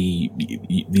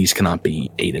 These cannot be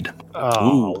aided.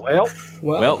 Oh,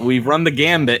 well, we've run the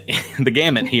gamut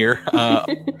here.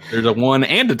 There's a 1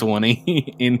 and a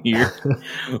 20 in here.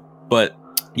 But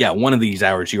yeah, one of these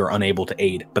hours you are unable to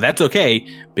aid. But that's okay,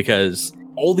 because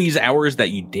all these hours that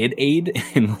you did aid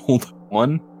and rolled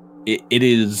 1, it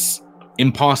is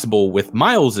impossible with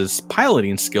Miles's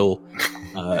piloting skill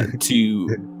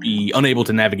to be unable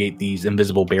to navigate these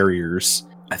invisible barriers.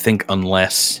 I think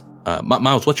unless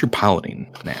Miles, what's your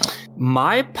piloting now?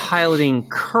 My piloting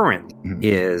current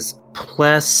is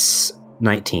plus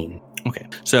 19. Okay,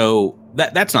 so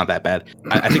that's not that bad.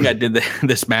 I think I did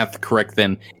this math correct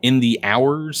then. In the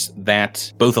hours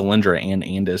that both Alindra and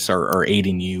Andis are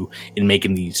aiding you in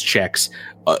making these checks,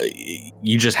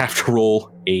 you just have to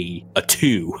roll a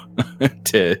 2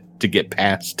 to get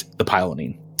past the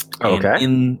piloting. Okay.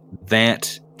 And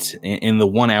in the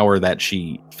 1 hour that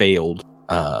she failed,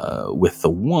 with the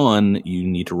 1, you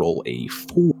need to roll a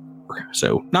 4.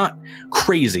 So not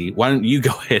crazy. Why don't you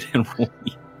go ahead and roll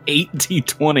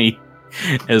 8d20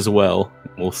 as well?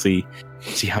 We'll see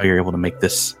how you're able to make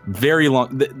this very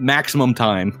long, the maximum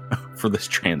time for this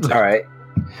transit. All right.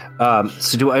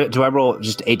 So do I roll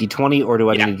just 8d20 or do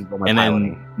I need to roll my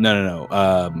piloting?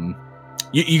 No.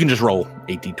 You can just roll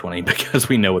 8d20 because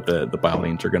we know what the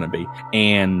pilotings are going to be.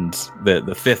 And the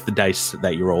 5th dice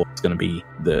that you roll is going to be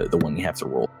the one you have to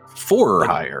roll 4 or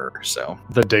higher. So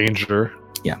the danger.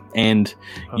 Yeah. And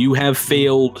you have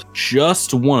failed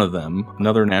just one of them.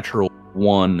 Another natural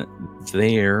 1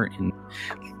 there. And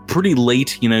pretty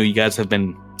late, you guys have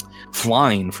been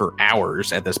flying for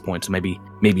hours at this point. So maybe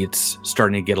it's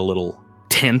starting to get a little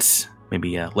tense.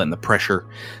 Maybe letting the pressure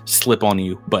slip on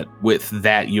you. But with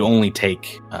that, you only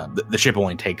take, the ship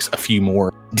only takes a few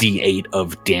more d8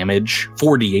 of damage.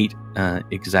 4d8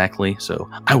 exactly. So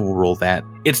I will roll that.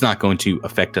 It's not going to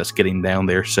affect us getting down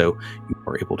there. So you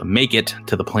are able to make it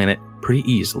to the planet pretty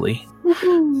easily.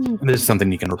 This is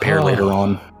something you can repair later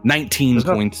on. 19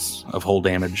 points of hull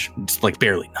damage. It's like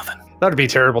barely nothing. That'd be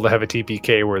terrible to have a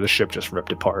TPK where the ship just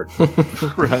ripped apart.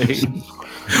 Right.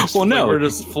 Well, no. We're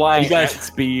just flying at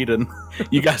speed and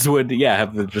you guys would,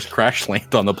 have to just crash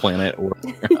land on the planet or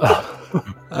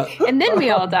and then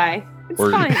we all die. It's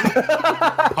fine.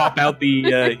 Pop out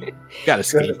the got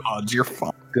escape pods. You're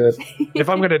fine. Good. If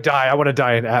I'm gonna die, I want to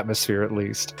die in atmosphere at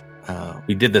least.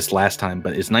 We did this last time,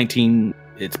 but is 19?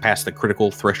 It's past the critical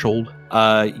threshold.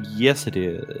 Yes, it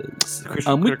is.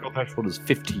 The critical threshold is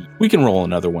 50. We can roll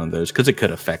another one of those because it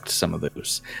could affect some of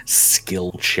those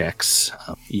skill checks.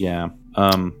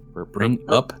 Bring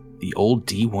up the old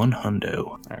D1 hundo.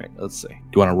 All right, let's see. Do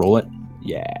you want to roll it?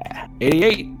 Yeah,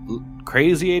 88.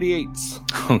 Crazy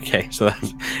 88s. Okay, so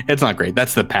it's not great.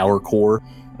 That's the power core.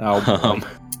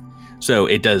 So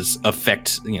it does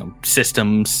affect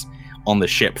systems on the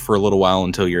ship for a little while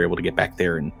until you're able to get back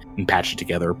there and patch it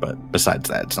together. But besides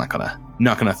that, it's not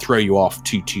gonna throw you off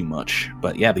too much.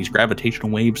 But yeah, these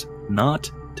gravitational waves,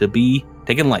 not to be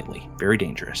taken lightly. Very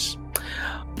dangerous.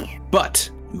 But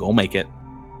you'll make it.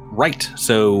 Right.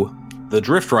 So the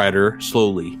Drift Rider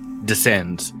slowly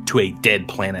descends to a dead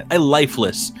planet, a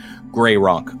lifeless gray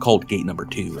rock called Gate Number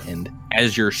 2. And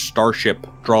as your starship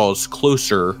draws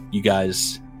closer, you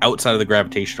guys outside of the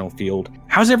gravitational field,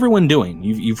 how's everyone doing?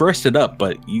 You've rested up,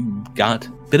 but you got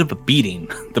a bit of a beating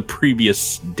the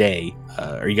previous day.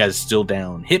 Are you guys still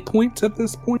down hit points at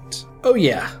this point? Oh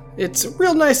yeah. It's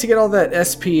real nice to get all that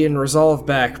SP and resolve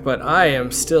back, but I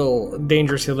am still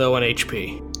dangerously low on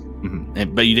HP.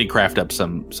 Mm-hmm. But you did craft up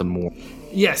some more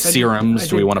serums.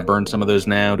 Do we want to burn some of those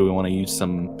now? Do we want to use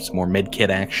some more med kit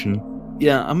action?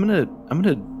 Yeah, I'm gonna,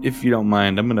 if you don't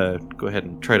mind, I'm gonna go ahead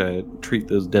and try to treat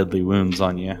those deadly wounds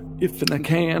on you, if I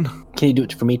can. Can you do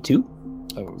it for me too?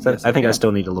 Oh, So yes, I think I can.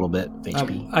 still need a little bit of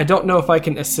HP. I don't know if I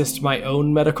can assist my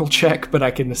own medical check, but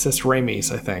I can assist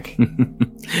Ramie's, I think.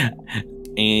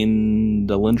 And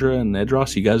Alindra and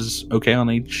Edros, you guys okay on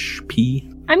HP?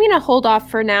 I'm gonna hold off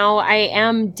for now. I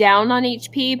am down on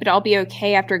HP, but I'll be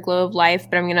okay after Glow of Life.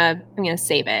 But I'm gonna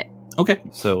save it. Okay.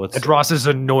 So let's. Dross is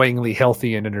annoyingly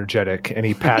healthy and energetic, and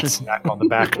he pats Snack on the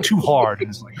back too hard and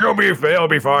is like, You'll be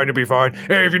fine, you'll be fine.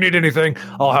 Hey, if you need anything,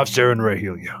 I'll have Sarah and Ray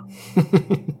heal you.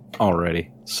 Alrighty.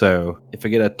 So if I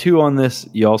get a 2 on this,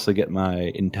 you also get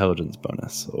my intelligence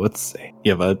bonus. So let's see.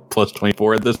 You have a plus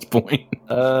 24 at this point.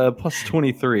 Plus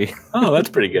 23. Oh, that's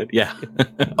pretty good. Yeah.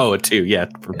 Oh, a 2. Yeah,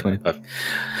 for 25.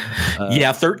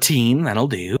 Yeah, 13. That'll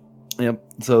do. Yep.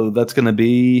 So that's gonna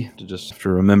be to just have to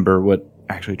remember what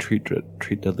actually treat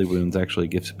deadly wounds actually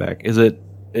gives back. Is it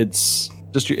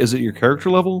your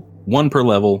character level? 1 per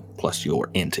level plus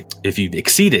your int. If you've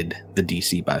exceeded the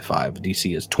DC by 5,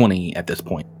 DC is 20 at this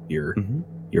point. Your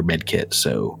med kit.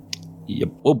 So, yep.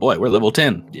 Oh boy, we're level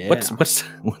 10. Yeah. What's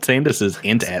Andis's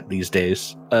int at these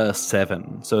days?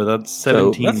 7. So that's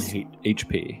 17 that's-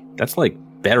 HP. That's like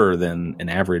better than an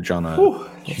average on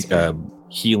a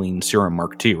healing serum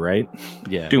Mark II, right?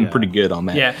 Yeah. Doing pretty good on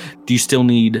that. Yeah. Do you still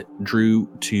need Drew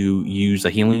to use a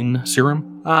healing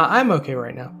serum? I'm okay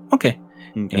right now. Okay.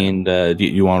 And do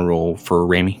you want to roll for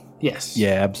Ramie? Yes.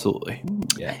 Yeah, absolutely.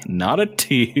 Yeah. Not a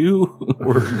 2.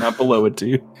 We're not below a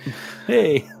 2.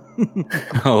 Hey.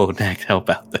 Oh, Dax,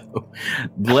 help out though.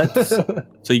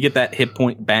 So you get that hit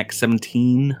point back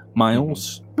 17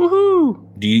 miles. Woohoo!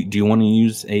 Do you want to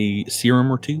use a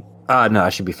serum or 2? No, I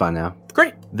should be fine now.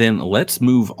 Great. Then let's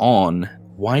move on.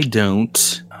 Why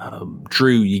don't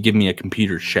Drew, you give me a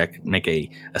computer check, make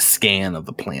a scan of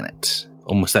the planet.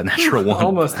 Almost that natural one.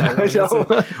 Almost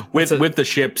that. With the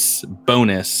ship's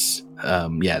bonus,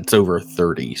 it's over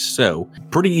 30. So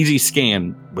pretty easy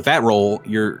scan. With that roll,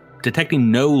 you're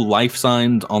detecting no life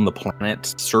signs on the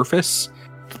planet's surface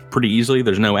pretty easily.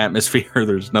 There's no atmosphere.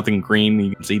 There's nothing green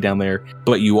you can see down there.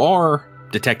 But you are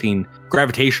detecting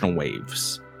gravitational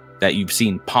waves that you've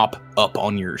seen pop up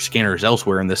on your scanners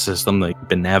elsewhere in the system that you've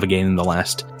been navigating the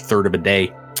last third of a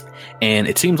day. And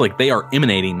it seems like they are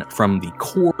emanating from the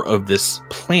core of this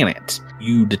planet.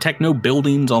 You detect no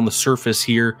buildings on the surface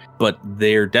here, but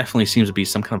there definitely seems to be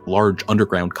some kind of large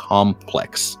underground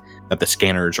complex that the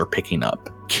scanners are picking up.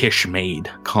 Kishmade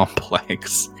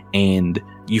complex. And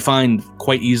you find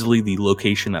quite easily the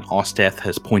location that Osteth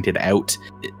has pointed out,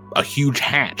 a huge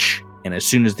hatch. And as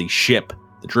soon as the ship,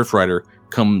 the Driftrider,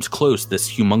 comes close, this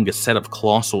humongous set of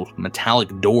colossal metallic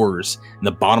doors in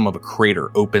the bottom of a crater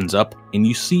opens up, and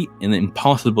you see an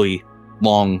impossibly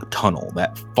long tunnel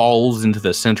that falls into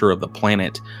the center of the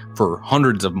planet for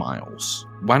hundreds of miles.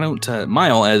 Why don't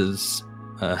Mile, as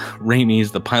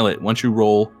Ramie's the pilot, once you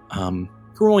roll,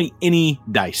 rolling any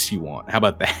dice you want. How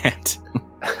about that?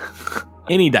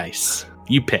 Any dice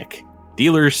you pick.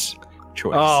 Dealer's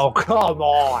choice. Oh, come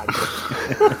on.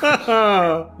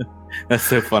 That's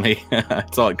so funny. I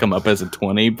saw it come up as a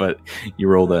 20, but you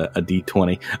rolled a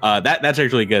d20. That's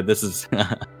actually good. This is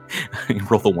you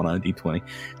roll the 1 on a d20.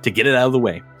 To get it out of the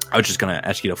way, I was just going to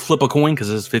ask you to flip a coin because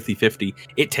this is 50-50.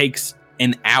 It takes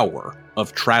an hour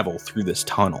of travel through this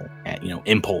tunnel at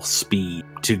impulse speed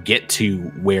to get to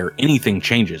where anything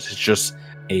changes. It's just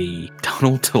a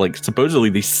tunnel to supposedly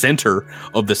the center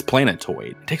of this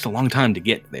planetoid. It takes a long time to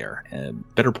get there.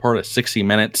 Better part of 60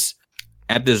 minutes.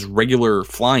 At this regular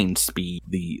flying speed,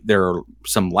 there are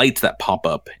some lights that pop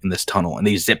up in this tunnel, and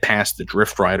they zip past the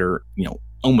Driftrider,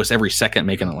 almost every second,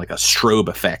 making it like a strobe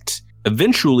effect.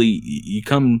 Eventually, you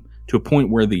come to a point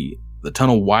where the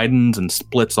tunnel widens and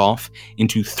splits off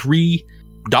into 3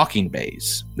 docking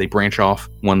bays. They branch off,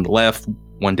 one to the left,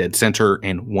 one dead center,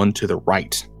 and one to the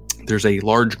right. There's a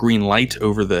large green light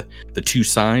over the 2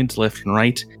 sides, left and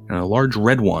right, and a large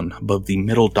red one above the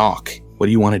middle dock. What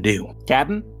do you want to do?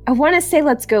 Captain? I want to say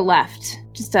let's go left.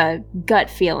 Just a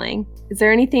gut feeling. Is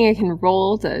there anything I can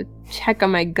roll to check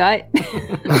on my gut?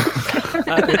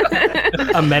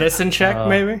 A medicine check,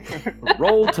 maybe?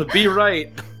 Roll to be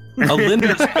right.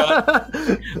 Alindra's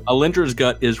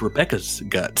gut is Rebecca's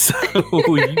gut, so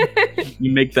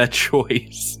you make that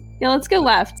choice. Yeah, let's go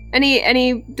left.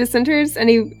 Any dissenters?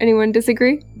 Anyone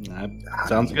disagree?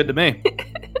 Sounds good to me.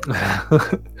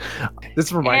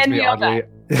 This reminds And me we all oddly.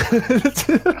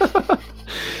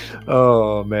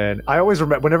 Oh man, I always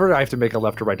remember whenever I have to make a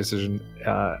left or right decision.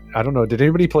 I don't know. Did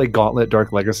anybody play Gauntlet: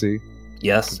 Dark Legacy?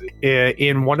 Yes.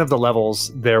 In one of the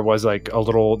levels, there was like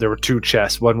there were two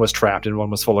chests. One was trapped and one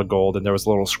was full of gold. And there was a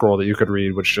little scroll that you could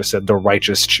read, which just said, "The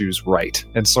righteous choose right."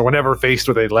 And so whenever faced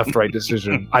with a left-right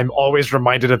decision, I'm always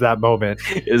reminded of that moment.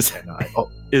 Is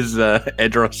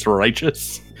Edros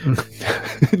righteous?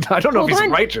 I don't know Hold if he's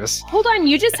on. righteous. Hold on,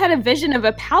 you just had a vision of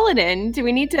a paladin. Do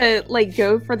we need to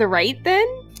go for the right then?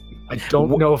 I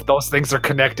don't know if those things are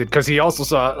connected because I also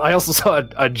saw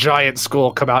a giant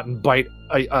skull come out and bite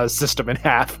a system in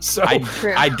half. So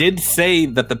I did say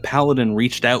that the paladin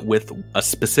reached out with a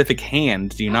specific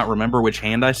hand. Do you not remember which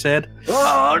hand I said?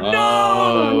 Oh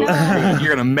no! You're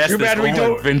gonna mess this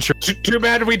whole adventure. Too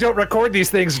bad we don't record these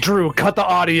things, Drew. Cut the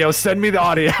audio. Send me the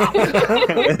audio.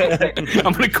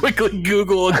 I'm gonna quickly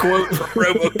Google a quote for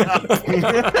RoboCop.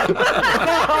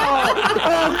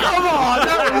 Oh, come on!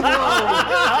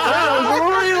 That was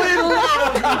really low.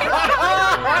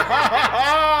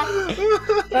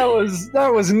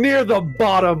 That was near the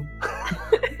bottom.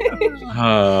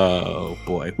 Oh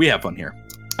boy, we have fun here.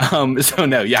 So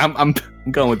no, yeah, I'm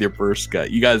going with your first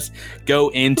gut. You guys go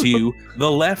into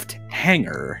the left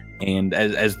hangar, and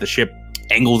as the ship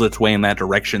angles its way in that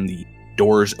direction, the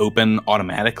doors open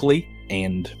automatically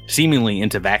and seemingly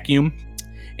into vacuum,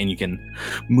 and you can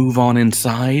move on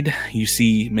inside. You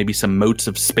see maybe some motes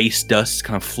of space dust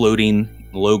kind of floating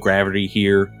low gravity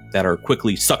here that are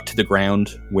quickly sucked to the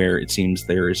ground, where it seems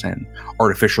there is an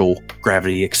artificial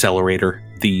gravity accelerator.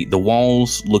 The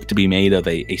walls look to be made of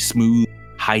a smooth,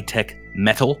 high-tech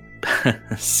metal,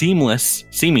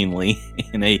 seemingly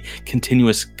in a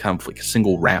continuous kind of like a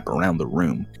single wrap around the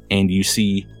room. And you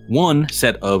see one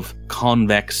set of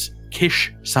convex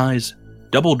Kish-size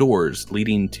double doors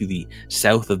leading to the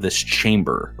south of this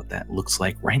chamber. What that looks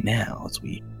like right now as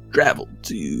we travel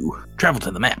to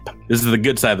the map. This is the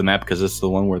good side of the map because it's the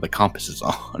one where the compass is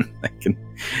on. I can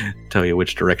tell you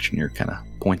which direction you're kind of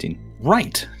pointing.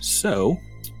 Right. So,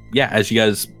 yeah, as you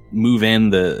guys move in,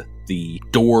 the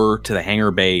door to the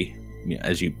hangar bay,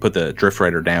 as you put the Drift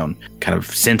Rider down, kind of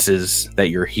senses that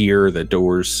you're here. The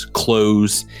doors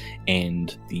close,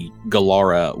 and the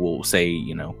Galara will say,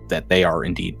 that they are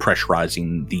indeed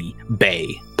pressurizing the bay,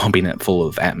 pumping it full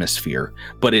of atmosphere.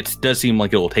 But it does seem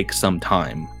like it will take some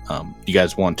time. You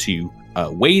guys want to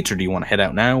wait, or do you want to head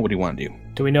out now? What do you want to do?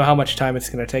 Do we know how much time it's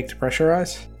going to take to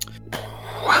pressurize?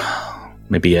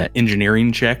 Maybe an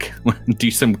engineering check?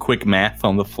 Do some quick math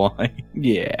on the fly?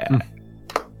 Yeah.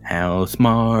 How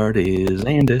smart is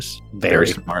Andis? Very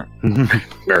smart.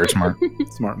 Very smart.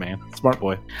 Smart man. Smart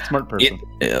boy. Smart person.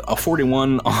 A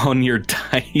 41 on your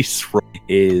dice roll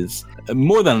is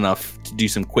more than enough to do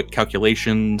some quick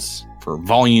calculations for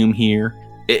volume here.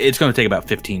 It's going to take about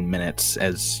 15 minutes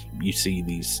as you see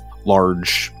these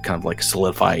large, kind of like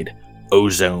solidified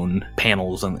ozone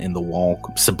panels in the wall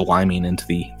subliming into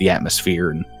the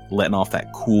atmosphere and letting off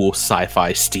that cool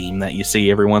sci-fi steam that you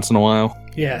see every once in a while.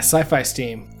 Yeah, sci-fi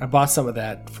steam. I bought some of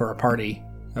that for a party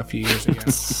a few years ago.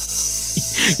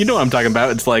 You know what I'm talking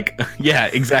about? It's like, yeah,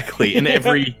 exactly. In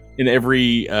every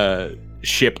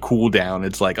ship cooldown,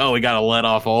 it's like, oh, we gotta let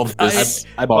off all this.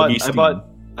 I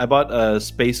bought a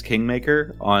Space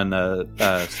Kingmaker on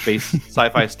Space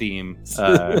Sci-Fi Steam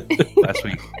last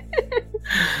week.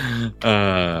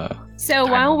 So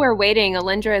while we're waiting,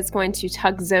 Alindra is going to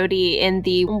tuck Zodi in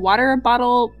the water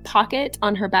bottle pocket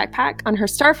on her backpack, on her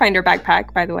Starfinder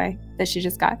backpack, by the way, that she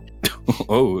just got.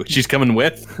 Oh, she's coming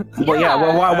with? Why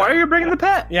are you bringing the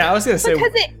pet? Yeah, I was going to say,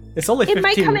 because it's only 15 it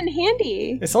might come in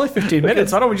handy. It's only 15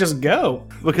 minutes. Why don't we just go?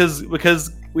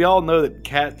 Because we all know that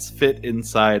cats fit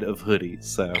inside of hoodies,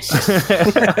 so.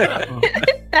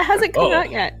 That hasn't come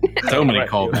out yet. So many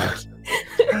callbacks.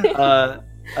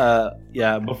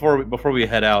 Yeah. Before we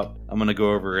head out, I'm gonna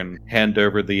go over and hand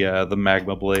over the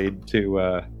magma blade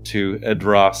to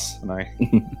Edros, and I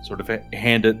sort of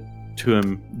hand it to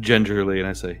him gingerly, and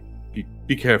I say,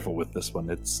 "Be careful with this one.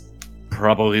 It's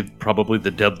probably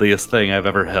the deadliest thing I've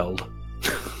ever held."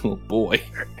 Oh boy.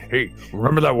 Hey,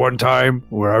 remember that one time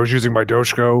where I was using my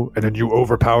Doshko and then you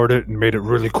overpowered it and made it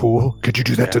really cool? Could you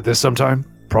do that to this sometime?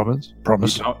 Promise?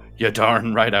 You're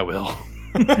darn right I will.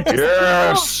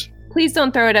 Yes! Please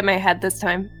don't throw it at my head this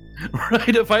time.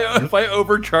 Right, if I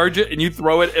overcharge it and you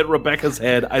throw it at Rebecca's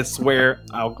head, I swear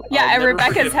I'll at never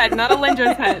Rebecca's head, not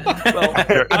Alindra's head. Well,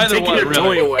 I'm either taking one, your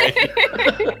really. toy away.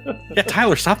 Yeah,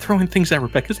 Tyler, stop throwing things at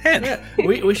Rebecca's head. Yeah,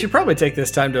 we should probably take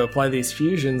this time to apply these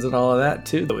fusions and all of that,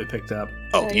 too, that we picked up.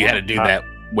 Oh, you had to do that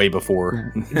way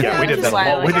before. Yeah, we did that.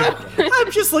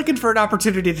 I'm just looking for an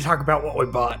opportunity to talk about what we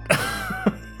bought.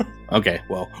 Okay,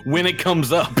 well, when it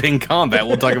comes up in combat,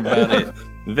 we'll talk about it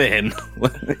then.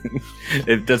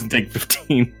 It doesn't take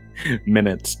 15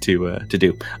 minutes to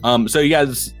do. So you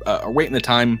guys are waiting the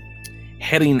time,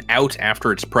 heading out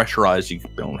after it's pressurized. You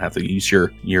don't have to use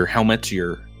your helmets,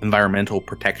 your environmental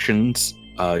protections.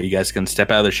 You guys can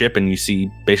step out of the ship and you see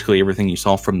basically everything you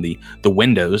saw from the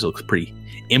windows. It looks pretty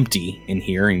empty in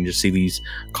here, and you just see these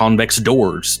convex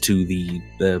doors to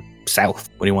the south.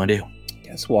 What do you want to do?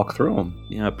 Let's walk through them.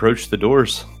 Yeah, approach the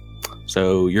doors.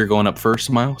 So you're going up first,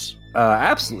 Miles?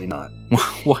 Absolutely not.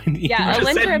 Why? Yeah,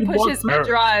 Alindra pushes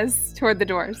Madras toward the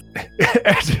doors.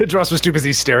 Dross was too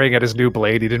busy staring at his new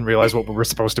blade. He didn't realize what we were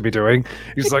supposed to be doing.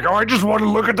 He's like, "Oh, I just want to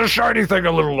look at the shiny thing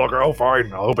a little longer. Oh,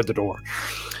 fine. I'll open the door.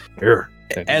 Here."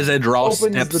 As Adros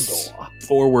steps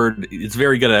forward, it's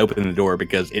very good at opening the door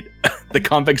because the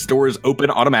convex doors open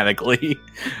automatically.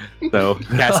 So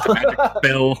cast a magic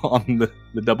spell on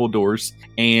the double doors.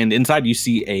 And inside you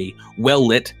see a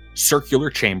well-lit circular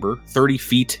chamber, 30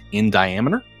 feet in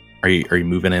diameter. Are you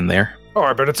moving in there? Oh,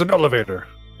 I bet it's an elevator.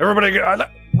 Everybody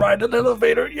ride an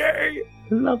elevator. Yay!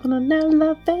 Loving an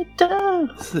elevator.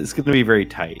 It's going to be very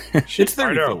tight. It's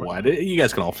 30 foot wide. You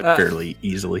guys can all fit fairly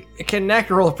easily. Can Knack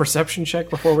roll a perception check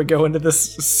before we go into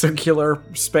this circular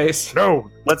space? No.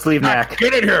 Let's leave Knack.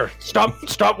 Get in here.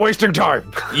 Stop wasting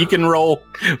time. You can roll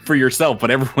for yourself,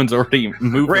 but everyone's already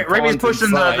moved. Remy's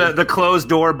pushing the closed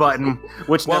door button,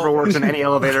 which never works in any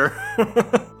elevator.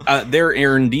 There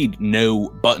are indeed no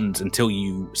buttons until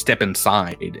you step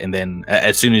inside, and then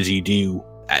as soon as you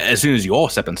all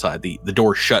step inside, the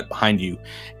door shut behind you,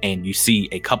 and you see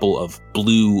a couple of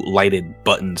blue lighted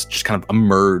buttons just kind of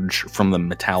emerge from the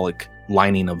metallic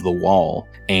lining of the wall,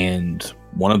 and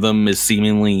one of them is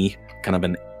seemingly kind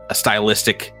of a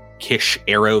stylistic Kish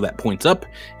arrow that points up,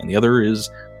 and the other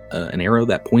is an arrow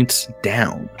that points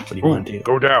down. What do you want to do?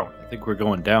 Go down. I think we're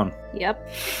going down. Yep.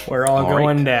 We're all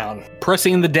going down.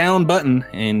 Pressing the down button,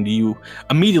 and you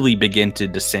immediately begin to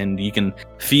descend. You can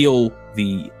feel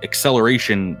the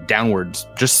acceleration downwards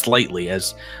just slightly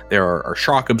as there are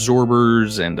shock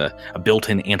absorbers and a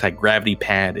built-in anti-gravity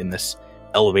pad in this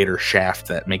elevator shaft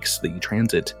that makes the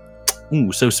transit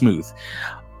so smooth.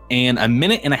 And a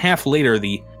minute and a half later,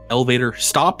 the elevator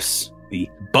stops. The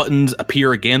buttons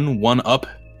appear again, one up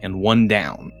and one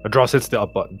down. Adros hits the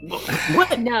up button.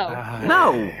 What? No.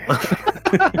 No.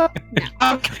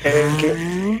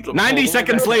 Okay. 90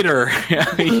 seconds later,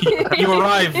 you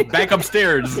arrive back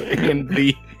upstairs, and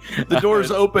the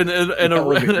doors open, and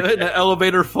an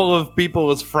elevator full of people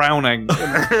is frowning.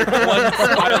 One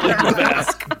smiling with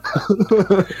ask.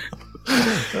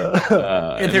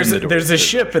 And there's a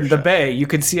ship in the bay. You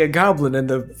can see a goblin in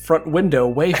the front window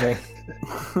waving.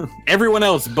 Everyone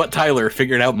else but Tyler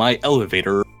figured out my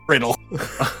elevator riddle.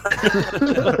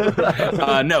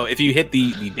 No, if you hit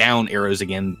the down arrows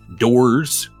again,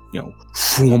 doors,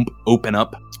 open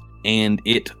up, and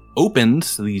it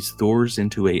opens these doors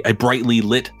into a brightly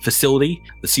lit facility.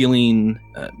 The ceiling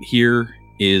here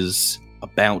is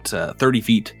about 30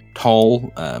 feet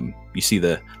tall. You see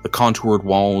the contoured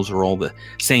walls are all the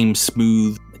same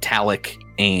smooth metallic,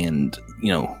 and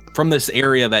from this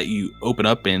area that you open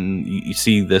up in, you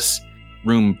see this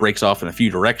room breaks off in a few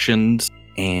directions,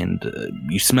 and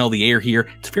you smell the air here.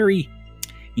 It's very,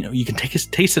 you can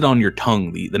taste it on your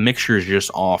tongue. The mixture is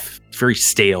just off. It's very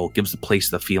stale. Gives the place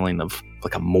the feeling of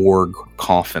like a morgue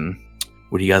coffin.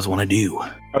 What do you guys want to do?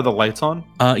 Are the lights on?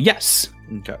 Yes.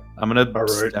 Okay. I'm going to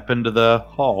step into the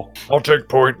hall. I'll take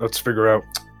point. Let's figure out.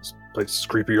 This place is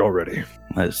creepy already.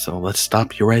 So let's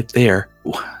stop you right there.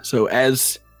 So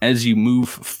as you move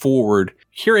forward,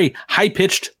 hear a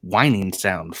high-pitched whining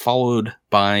sound followed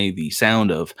by the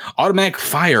sound of automatic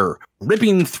fire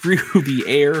ripping through the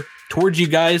air towards you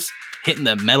guys, hitting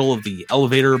the metal of the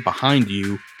elevator behind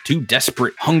you. Two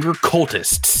desperate hunger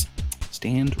cultists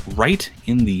stand right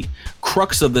in the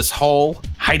crux of this hall,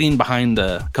 hiding behind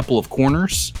a couple of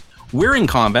corners. We're in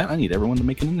combat. I need everyone to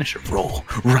make an initiative roll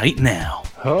right now.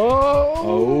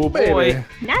 Oh boy. Baby.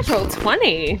 Natural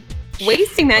 20.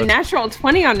 Wasting that natural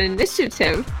 20 on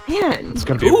initiative. Man. It's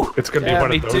gonna be one of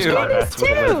those combats.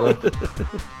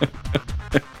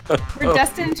 We're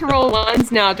destined to roll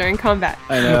ones now during combat.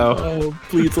 I know. Oh,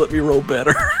 please let me roll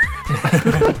better.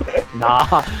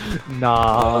 Nah.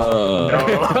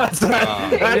 That's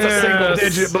a single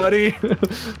digit, buddy.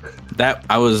 That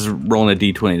I was rolling a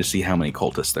d20 to see how many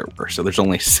cultists there were, so there's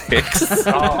only 6.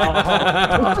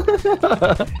 But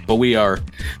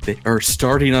they are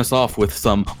starting us off with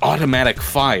some automatic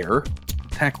fire.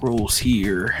 Attack rolls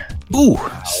here. Ooh,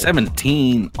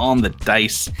 17 on the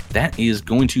dice. That is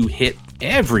going to hit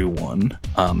everyone,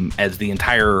 as the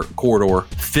entire corridor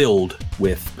filled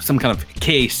with some kind of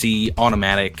KAC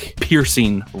automatic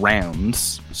piercing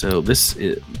rounds. So this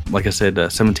is, like I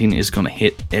said, 17 is going to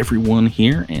hit everyone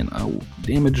here, and I will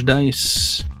damage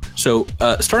dice. So,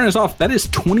 starting us off, that is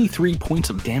 23 points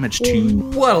of damage to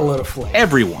What a load of flame.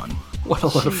 everyone. What a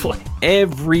load of flame.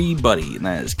 Everybody. And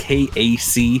that is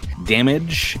KAC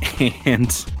damage.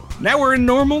 And now we're in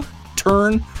normal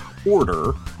turn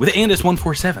order with Andis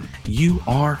 147. You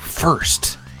are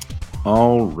first.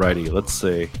 Alrighty, let's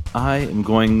see. I am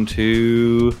going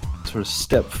to sort of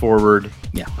step forward.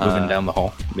 Yeah, moving down the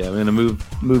hall. Yeah, I'm gonna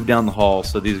move down the hall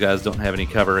so these guys don't have any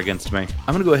cover against me.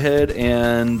 I'm gonna go ahead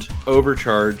and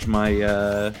overcharge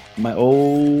my my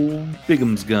old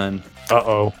Bigum's gun.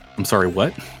 Uh-oh. I'm sorry,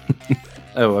 what?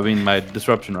 Oh, I mean my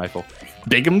disruption rifle.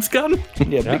 Bigum's gun?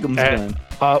 Yeah, Bigum's gun.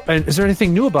 And is there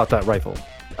anything new about that rifle?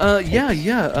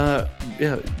 Yeah.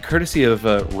 Courtesy of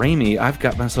Raimi, I've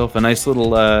got myself a nice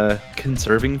little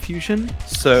conserving fusion.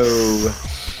 So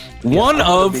one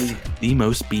of the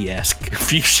most BS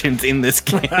fusions in this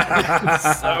game.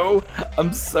 So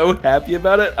I'm so happy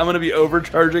about it. I'm gonna be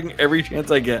overcharging every chance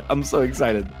I get. I'm so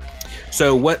excited.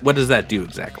 So what does that do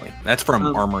exactly? That's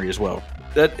from Armory as well.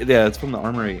 It's from the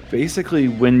Armory. Basically,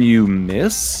 when you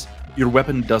miss, your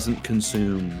weapon doesn't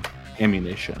consume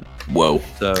ammunition. Whoa.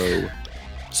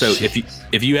 So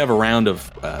if you have a round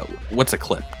of what's a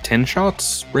clip? 10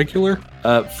 shots regular?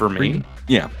 For me,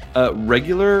 yeah.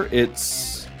 Regular,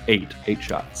 it's eight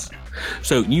shots.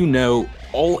 So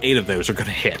all 8 of those are going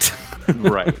to hit.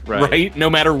 Right. Right? No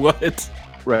matter what.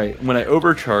 Right. When I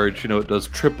overcharge, it does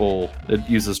triple. It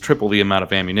uses triple the amount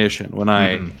of ammunition. When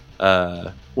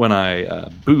I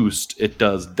boost, it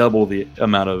does double the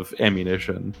amount of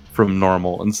ammunition from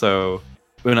normal. And so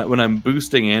when I'm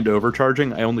boosting and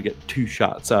overcharging, I only get 2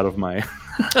 shots out of my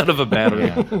out of a battery.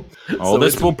 Yeah.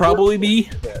 This will probably be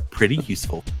pretty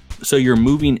useful. So you're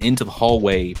moving into the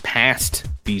hallway past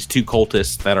these 2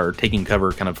 cultists that are taking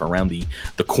cover kind of around the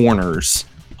corners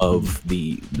of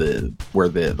the where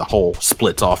the hall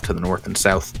splits off to the north and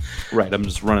south. Right, I'm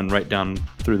just running right down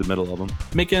through the middle of them.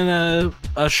 Making a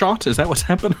shot? Is that what's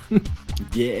happening?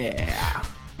 Yeah.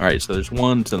 All right, so there's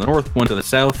one to the north, one to the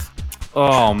south.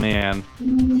 Oh man.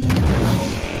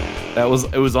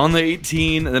 It was on the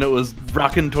 18 and then it was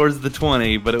rocking towards the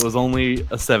 20, but it was only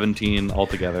a 17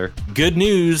 altogether. Good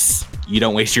news, you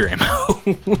don't waste your ammo.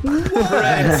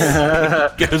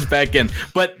 Goes back in.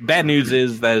 But bad news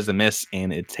is that is a miss,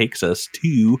 and it takes us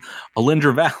to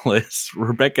Alindra Vallis.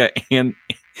 Rebecca and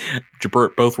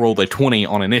Jabert both rolled a 20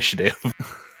 on initiative.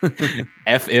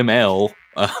 FML.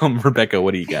 Rebecca,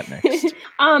 what do you got next?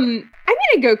 I'm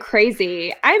gonna go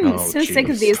crazy. I'm sick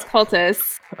of these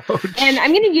cultists. And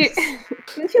I'm gonna use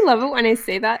don't you love it when I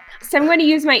say that? So I'm gonna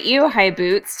use my Eohai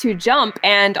boots to jump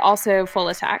and also full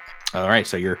attack. All right,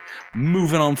 so you're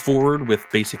moving on forward with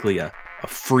basically a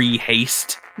free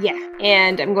haste. Yeah,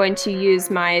 and I'm going to use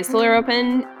my Solar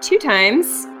Open 2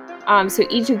 times. So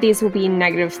each of these will be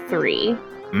 -3.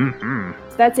 Mm-hmm.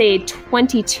 So that's a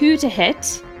 22 to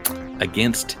hit.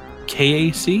 Against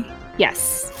KAC?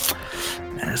 Yes.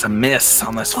 That is a miss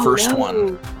on this first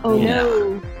one. Oh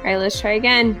no. All right, let's try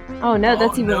again. Oh no,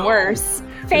 that's even worse.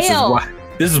 Fail.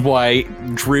 This is why,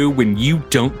 Drew, when you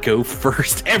don't go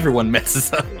first, everyone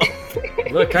messes up.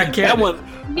 Look, I can't. That one.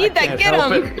 Need that, get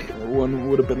him. That one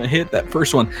would have been a hit, that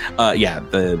first one.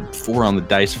 The 4 on the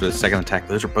dice for the second attack,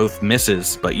 those are both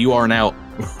misses, but you are now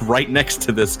right next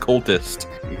to this cultist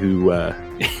who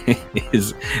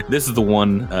this is the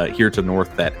one here to the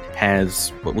north that has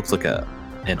what looks like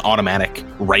an automatic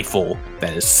rifle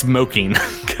that is smoking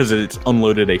because it's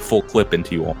unloaded a full clip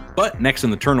into you all. But next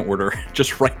in the turn order,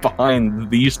 just right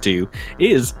behind these 2,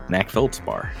 is Knack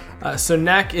Feldspar. So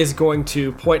Knack is going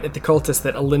to point at the cultist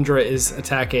that Alindra is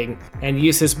attacking and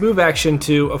use his move action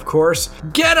to, of course,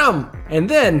 get him! And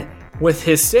then, with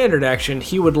his standard action,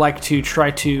 he would like to try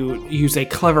to use a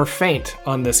clever feint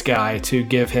on this guy to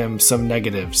give him some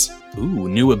negatives. Ooh,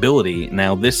 new ability.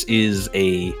 Now this is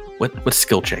a... What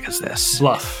skill check is this?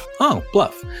 Bluff. Oh,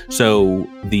 bluff. So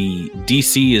the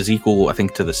DC is equal, I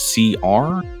think, to the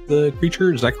CR, the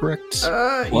creature. Is that correct?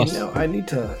 I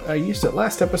used it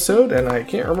last episode, and I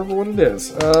can't remember what it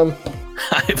is.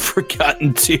 I've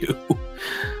forgotten too.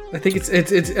 I think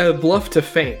it's a bluff to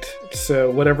feint. So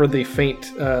whatever the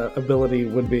feint ability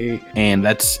would be. And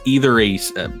that's either a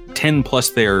 10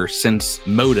 plus their sense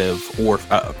motive or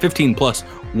 15 plus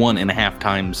 1.5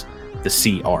 times the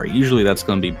CR. Usually that's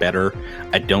going to be better.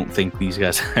 I don't think these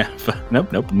guys have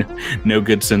no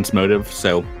good sense motive.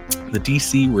 So the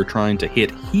DC we're trying to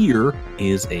hit here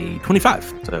is a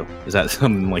 25. So is that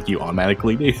something like you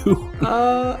automatically do?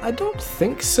 I don't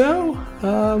think so.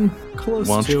 Close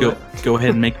Why don't to you it. go ahead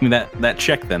and make me that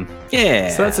check then? Yeah.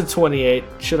 So that's a 28.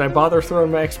 Should I bother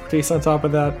throwing my expertise on top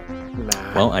of that?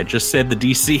 Nah. Well, I just said the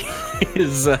DC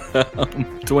is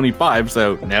 25,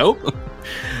 so no.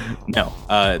 No.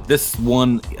 This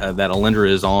one that Alindra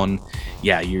is on,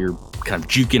 you're kind of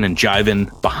juking and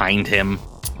jiving behind him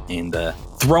and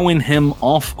throwing him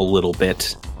off a little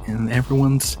bit. And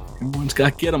everyone's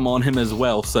got get him on him as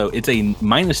well. So it's a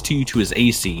 -2 to his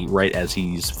AC, right, as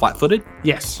he's flat-footed.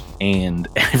 Yes. And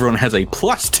everyone has a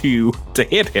 +2 to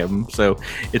hit him. So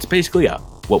it's basically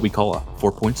what we call a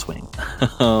 4-point swing.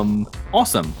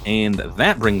 Awesome. And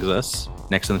that brings us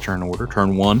next in the turn order,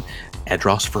 turn 1,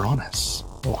 Edros Veronis.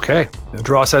 Okay.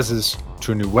 Edros has his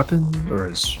 2 new weapons, or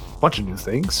his bunch of new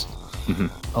things.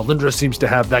 Alindra seems to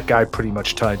have that guy pretty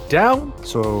much tied down.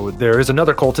 So there is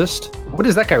another cultist. What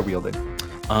is that guy wielding?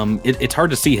 It's hard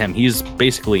to see him. He's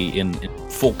basically in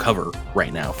full cover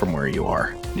right now from where you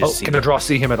are. Can Edros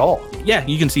see him at all? Yeah,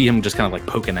 you can see him just kind of like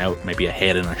poking out, maybe a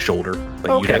head and a shoulder.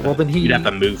 But then you'd have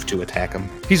to move to attack him.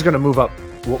 He's going to move up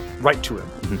right to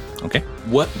him. Okay.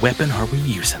 What weapon are we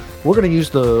using? We're going to use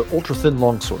the ultra thin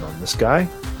longsword on this guy.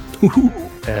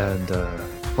 And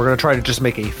we're going to try to just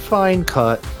make a fine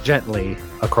cut gently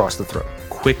across the throat.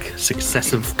 Quick,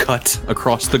 successive cut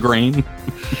across the grain.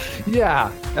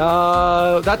 Yeah.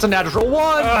 That's a natural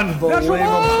 1. Unbelievable.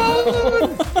 Natural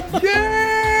 1!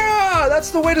 Yeah!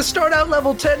 That's the way to start out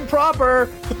level 10 proper.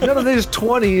 None of these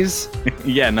 20s.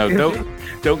 Yeah, no,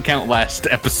 don't count last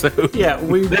episode. Yeah,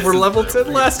 we were level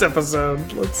 10 last episode.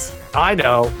 I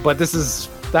know, but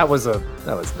that was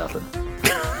nothing.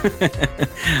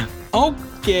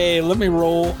 Okay, let me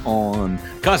roll on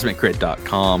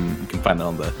CosmicCrit.com. You can find it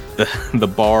on the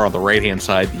bar on the right-hand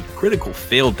side, the critical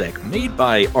fail deck made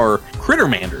by our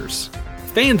Crittermanders,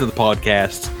 fans of the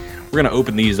podcast. We're going to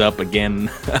open these up again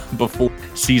before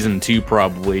season 2,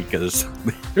 probably, because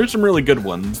there's some really good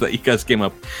ones that you guys came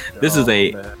up. This is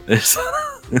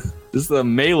a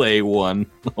melee one.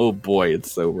 Oh boy, it's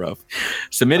so rough.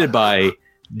 Submitted by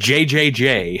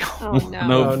JJJ, one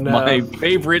of my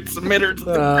favorite submitters to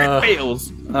the Crit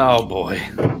Fails. Oh boy,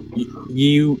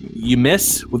 you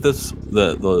miss with this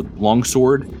the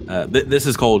longsword. This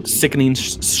is called Sickening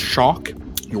Shock.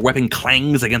 Your weapon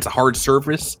clangs against a hard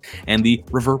surface, and the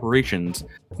reverberations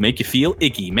make you feel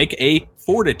icky. Make a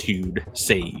fortitude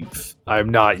save. I'm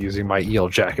not using my eel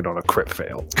jacket on a crit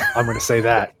fail. I'm going to say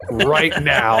that right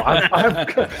now. I'm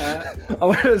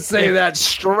going to say that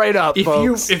straight up,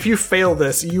 folks. If you fail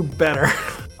this, you better.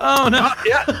 Oh no!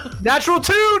 Yeah, natural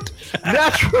toot.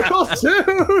 Natural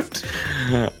toot.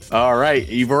 All right,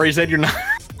 you've already said you're not.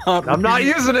 I'm not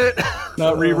using it.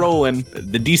 Not re-rolling.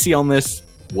 The DC on this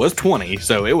was 20,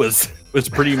 so it was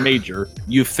pretty major.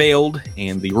 You failed,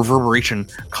 and the reverberation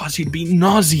caused you to be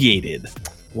nauseated.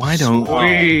 Why don't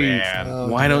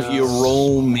you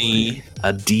roll me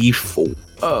a D4?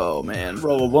 Oh man,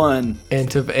 roll a 1.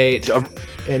 Int of 8.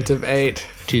 Int of 8.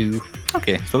 2.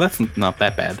 Okay, so that's not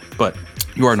that bad, but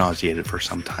you are nauseated for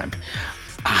some time.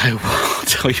 I will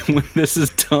tell you when this is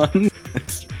done.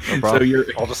 No so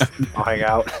I'll just hang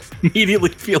out. Immediately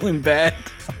feeling bad.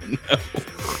 No.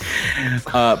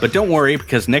 But don't worry,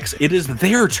 because next it is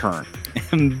their turn,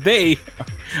 and they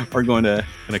are going to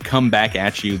come back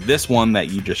at you. This one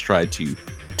that you just tried to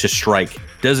strike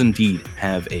does indeed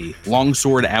have a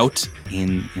longsword out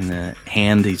in the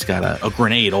hand. He's got a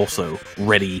grenade also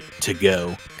ready to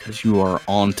go because you are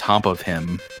on top of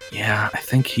him. Yeah, I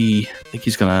think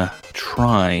he's gonna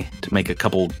try to make a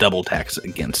couple double attacks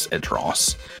against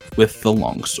Edros with the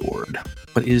longsword.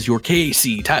 What is your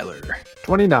KC, Tyler?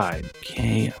 29.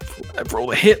 Okay, I've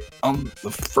rolled a hit on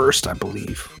the first, I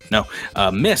believe. No,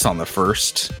 miss on the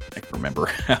first. I can remember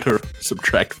how to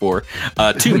subtract 4.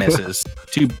 2 misses.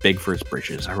 Too big for his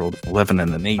britches. I rolled 11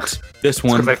 and an 8. This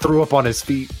one, because I threw up on his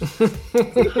feet.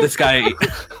 This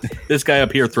guy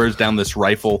up here throws down this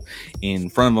rifle in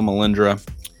front of Alindra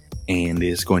and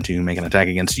is going to make an attack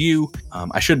against you.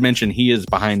 I should mention he is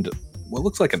behind what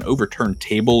looks like an overturned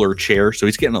table or chair, so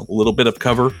he's getting a little bit of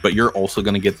cover, but you're also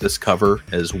going to get this cover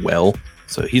as well.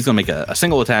 So he's going to make a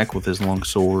single attack with his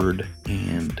longsword,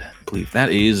 and I believe that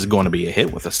is going to be a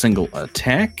hit with a single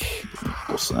attack.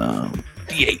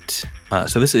 D8.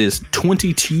 So this is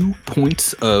 22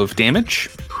 points of damage.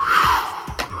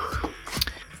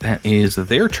 That is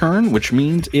their turn, which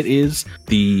means it is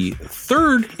the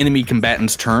third enemy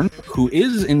combatant's turn, who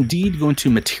is indeed going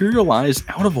to materialize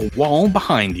out of a wall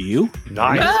behind you.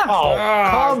 Nice.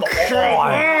 Oh, come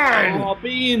on. Oh,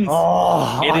 beans.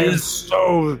 Oh, it is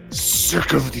so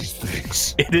sick of these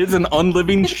things. It is an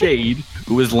unliving shade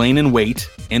who is laying in wait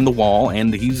in the wall,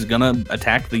 and he's going to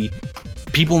attack the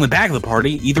people in the back of the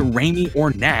party, either Raimi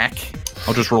or Knack.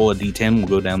 I'll just roll a d10. We'll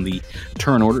go down the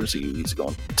turn order. See who he's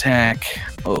going to attack.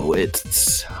 Oh,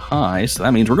 it's high, so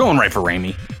that means we're going right for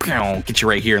Raimi. Get you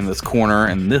right here in this corner,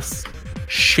 and this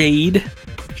shade.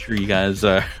 I'm sure you guys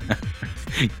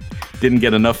didn't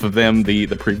get enough of them the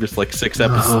previous 6 episodes.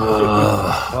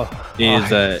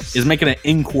 Is making an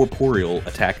incorporeal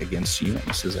attack against you.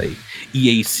 This is a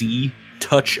EAC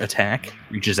touch attack.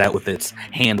 Reaches out with its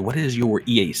hand. What is your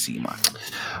EAC,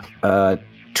 Michael?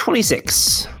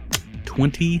 26.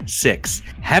 26.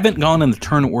 Haven't gone in the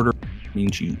turn order.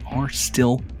 Means you are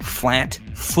still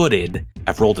flat-footed.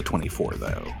 I've rolled a 24,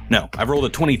 though. No, I've rolled a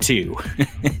 22,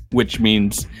 which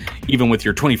means even with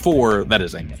your 24, that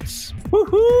is a miss.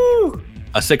 Woohoo!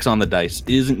 A 6 on the dice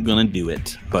isn't going to do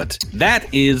it, but that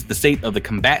is the state of the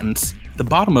combatants. The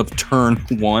bottom of turn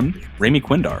 1, Raimi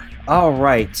Quindar. All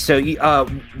right, so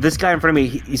this guy in front of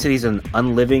me, you said he's an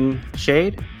unliving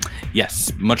shade?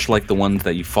 Yes, much like the ones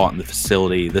that you fought in the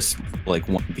facility, this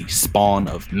the spawn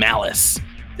of Malice,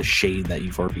 the shade that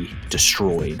you've already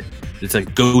destroyed. It's a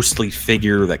ghostly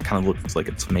figure that kind of looks like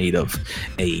it's made of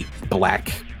a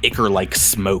black ichor-like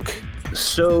smoke.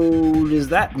 So does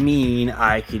that mean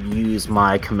I could use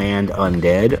my command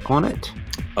undead on it?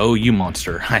 Oh, you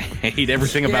monster. I hate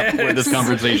everything about where this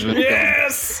conversation is going.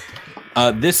 Yes!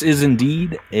 This is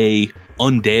indeed a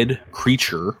undead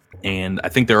creature, and I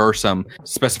think there are some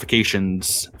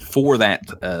specifications for that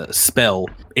spell.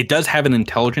 It does have an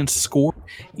intelligence score.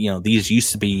 These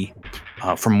used to be,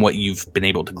 from what you've been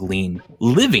able to glean,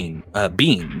 living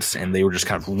beings, and they were just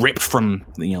kind of ripped from,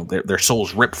 their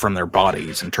souls ripped from their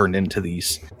bodies and turned into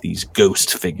these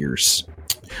ghost figures.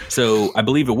 So I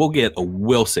believe it will get a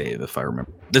will save, if I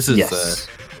remember. This is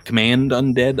Command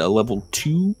Undead, a level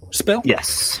 2 spell?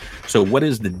 Yes. So what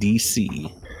is the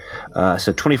DC?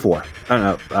 So 24.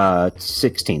 Oh, no,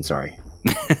 16, sorry.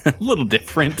 A little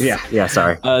different. Yeah,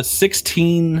 sorry.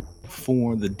 16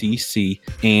 for the DC.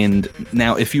 And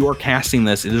now, if you are casting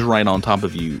this, it is right on top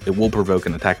of you. It will provoke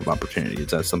an attack of opportunity.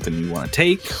 Is that something you want to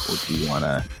take? Or do you want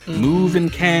to move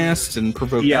and cast and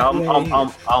provoke? Yeah,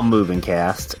 I'll move and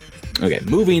cast. Okay,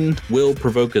 moving will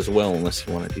provoke as well, unless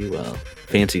you want to do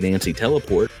fancy dancy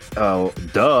teleport. Oh,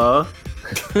 duh.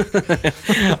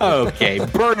 Okay,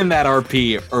 burning that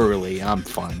RP early. I'm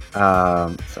fine.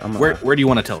 So where do you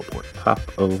want to teleport? Pop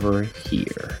over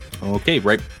here. Okay,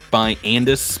 right by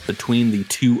Andis, between the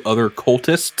 2 other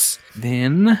cultists.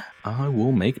 Then I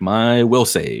will make my will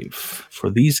save.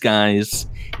 For these guys,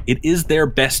 it is their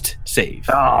best save.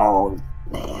 Oh,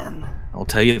 man. I'll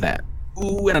tell you that.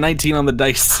 Ooh, and a 19 on the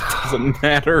dice. Doesn't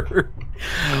matter.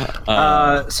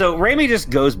 So Raimi just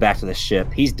goes back to the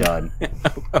ship. He's done.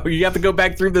 Oh, you have to go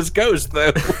back through this ghost,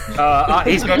 though.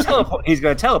 He's going to teleport. He's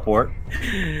going to teleport.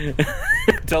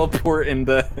 Teleport and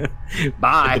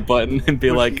bye the button and be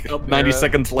like 90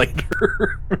 seconds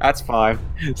later. That's fine.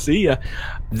 See ya.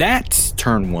 That's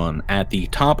turn 1. At the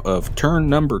top of turn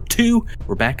number 2,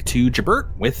 we're back to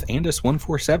Jabert with Andis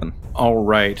 147. All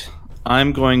right.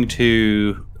 I'm going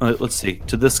to, let's see,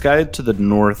 to this guy to the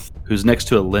north who's next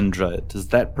to Alindra. Does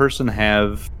that person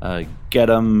have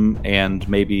Getum and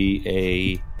maybe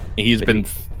a... He's been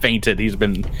fainted. He's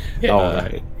been...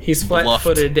 right. He's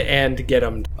flat-footed and get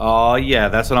him. Oh, yeah,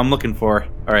 that's what I'm looking for.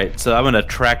 All right, so I'm going to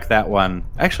track that one.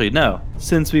 Actually, no.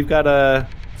 Since we've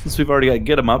already got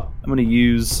Get 'em up, I'm going to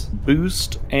use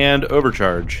Boost and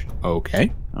Overcharge.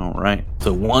 Okay. All right.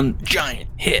 So 1 giant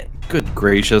hit. Good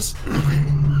gracious.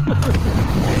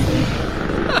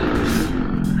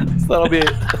 So that'll be...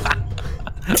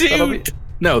 2.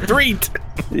 No, 3.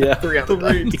 Yeah, 3.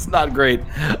 It's not great.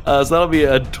 So that'll be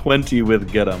a 20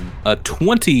 with Get 'em. A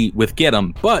 20 with Get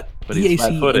 'em, but he's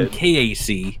EAC and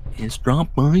KAC is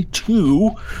dropped by 2,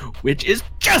 which is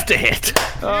just a hit.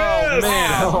 Oh,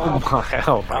 man.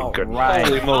 Oh my goodness. Right.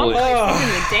 Holy moly. In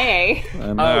a day.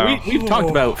 We've talked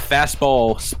about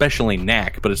fastball specialing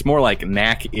Knack, but it's more like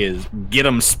Knack is get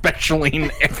 'em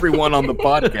specialing everyone on the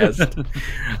podcast.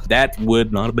 That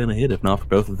would not have been a hit if not for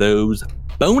both of those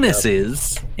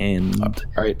bonuses. And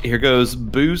all right, here goes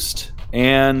Boost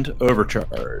and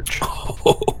Overcharge.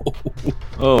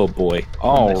 Oh boy.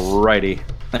 Alrighty.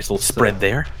 Nice little spread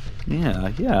there.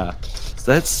 Yeah.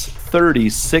 So that's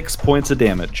 36 points of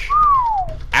damage.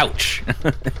 Ouch.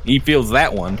 He feels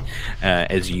that one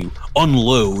as you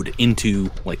unload into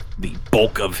the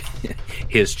bulk of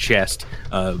his chest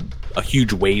a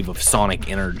huge wave of sonic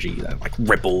energy that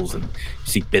ripples, and you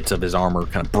see bits of his armor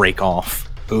kind of break off.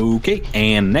 Okay,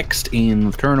 and next in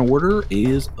the turn order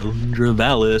is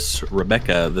Undravalis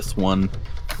Rebecca. This one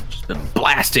has been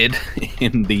blasted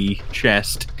in the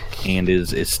chest and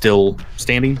is still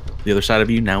standing the other side of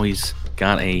you. Now he's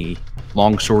got a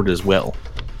long sword as well.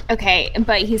 Okay,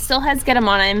 but he still has Get 'em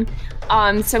on him.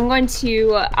 So I'm going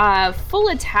to full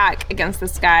attack against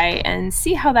this guy and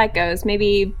see how that goes.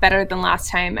 Maybe better than last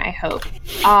time, I hope.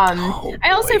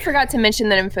 I also forgot to mention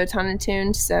that I'm photon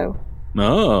attuned, so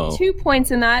 2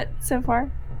 points in that so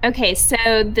far. Okay,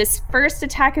 so this first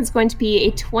attack is going to be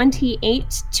a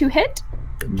 28 to hit.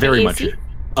 Very much AC.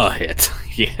 a hit.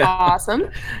 Yeah. Awesome.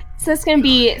 So it's going to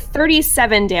be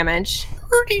 37 damage.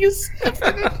 37.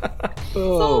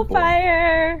 Soul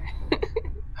fire.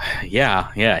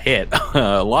 Yeah, hit.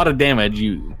 A lot of damage.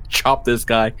 You chop this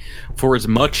guy for as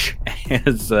much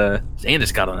as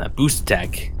Xandis got on that boost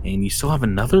attack. And you still have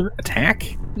another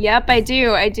attack? Yep, I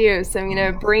do. So I'm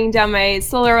going to bring down my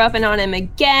solar weapon on him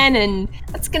again, and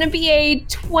that's going to be a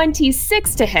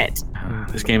 26 to hit.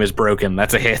 This game is broken.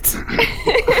 That's a hit.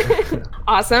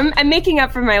 Awesome. I'm making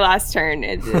up for my last turn.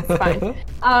 It's fine.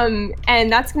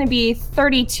 And that's going to be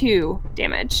 32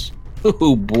 damage.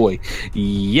 Oh boy.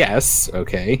 Yes.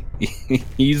 Okay.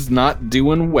 He's not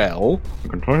doing well. I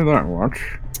can tell you that much.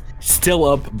 Still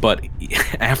up, but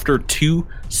after 2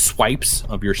 swipes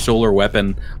of your solar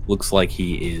weapon, looks like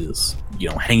he is,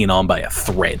 hanging on by a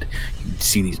thread. You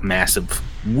see these massive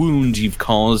wounds you've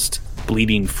caused,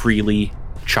 bleeding freely,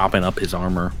 chopping up his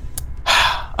armor.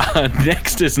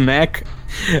 Next is Knack.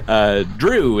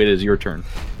 Drew, it is your turn.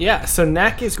 Yeah, so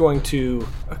Knack is going to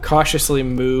cautiously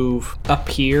move up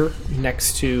here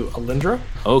next to Alindra.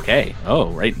 Okay.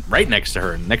 Oh, right next to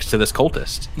her, next to this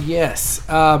cultist. Yes.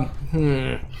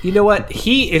 You know what?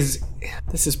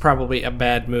 This is probably a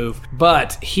bad move,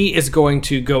 but he is going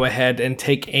to go ahead and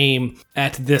take aim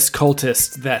at this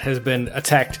cultist that has been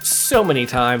attacked so many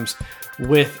times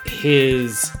with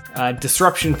his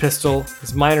disruption pistol,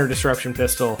 his minor disruption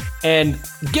pistol, and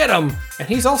get him. And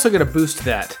he's also going to boost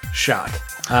that shot.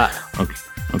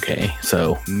 Okay,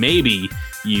 so maybe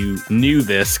you knew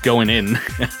this going in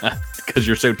because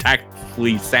you're so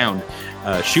tactically sound.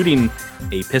 Shooting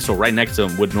a pistol right next to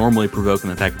him would normally provoke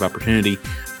an attack of opportunity,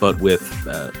 but with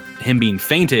him being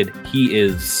fainted, he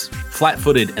is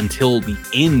flat-footed until the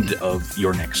end of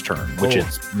your next turn, which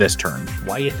is this turn.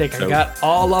 Why you think I got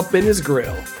all up in his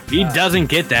grill? He doesn't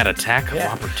get that attack of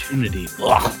opportunity.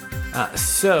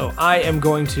 So I am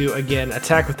going to, again,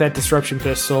 attack with that disruption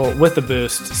pistol with the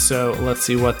boost. So let's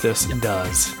see what this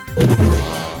does.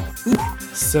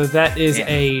 So that is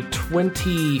a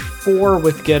 24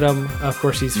 with get him. Of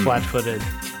course, he's flat-footed.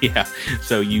 Yeah,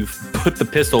 so you've put the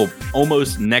pistol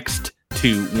almost next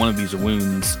to one of these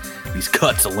wounds, these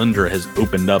cuts Alindra has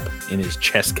opened up in his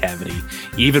chest cavity,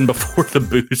 even before the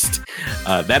boost.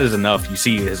 That is enough. You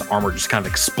see his armor just kind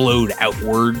of explode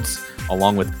outwards,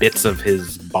 along with bits of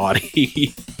his body. He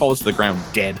falls to the ground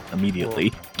dead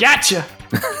immediately. Gotcha!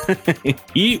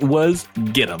 He was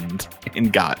get-emmed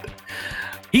and got.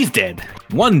 He's dead.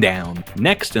 1 down.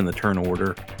 Next in the turn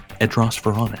order, Edros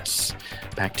Veronis.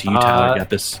 Back to you, Tyler. Got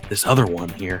this other one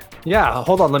here. Yeah,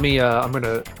 hold on. Let me. I'm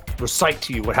gonna recite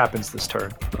to you what happens this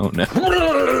turn. Oh no!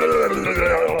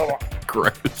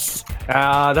 Gross.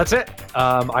 That's it.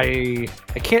 I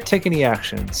can't take any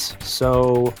actions,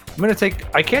 so I'm gonna take.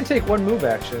 I can't take 1 move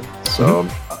action, so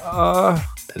that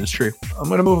is true. I'm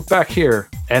gonna move back here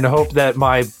and hope that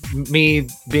me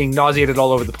being nauseated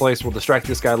all over the place will distract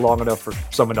this guy long enough for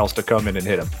someone else to come in and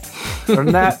hit him. Other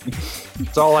than that,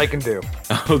 that's all I can do.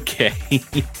 Okay.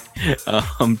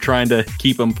 I'm trying to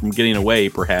keep him from getting away,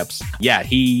 perhaps. Yeah,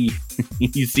 he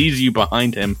sees you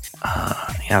behind him.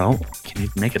 Can you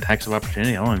make attacks of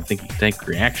opportunity? I don't even think he can take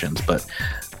reactions, but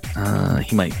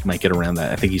he might get around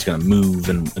that. I think he's going to move,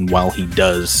 and while he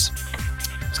does,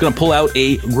 he's going to pull out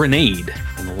a grenade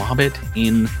and lob it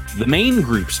in the main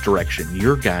group's direction.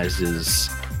 Your guys'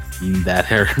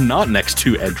 that are not next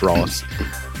to Edros.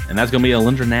 And that's going to be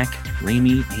Alindra, Knack,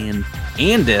 Raimi, and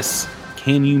Andis.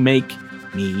 Can you make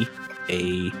me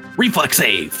a reflex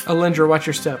save? Alindra, watch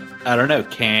your step. I don't know.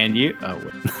 Can you? Oh,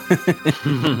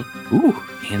 Ooh,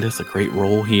 Andis, a great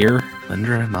roll here.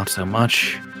 Alindra, not so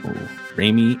much. Ooh,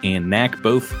 Raimi and Knack,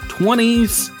 both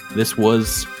 20s. This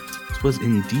was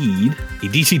indeed a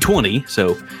DC 20,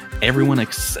 so everyone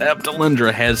except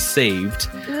Alindra has saved.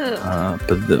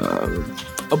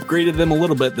 Upgraded them a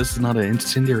little bit. This is not an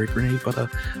incendiary grenade, but a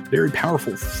very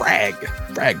powerful frag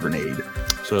grenade.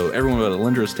 So everyone but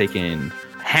Alindra is taking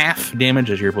half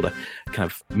damage as you're able to kind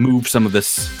of move some of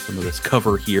this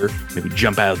cover here, maybe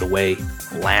jump out of the way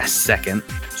last second.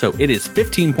 So it is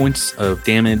 15 points of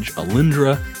damage,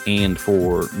 Alindra, and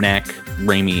for Knack,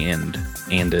 Raimi, and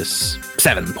Andis,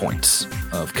 7 points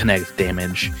of kinetic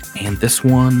damage. And this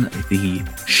one, the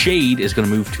shade is going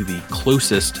to move to the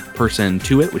closest person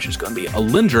to it, which is going to be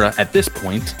Alindra at this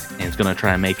point, and it's going to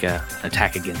try and make an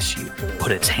attack against you.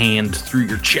 Put its hand through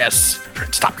your chest, try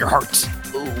and stop your heart.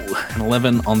 Ooh, an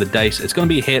 11 on the dice. It's going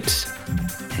to be a hit,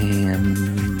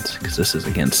 and because this is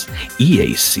against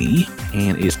EAC,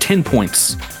 and is 10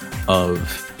 points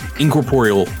of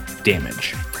incorporeal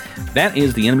damage. That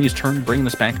is the enemy's turn, bringing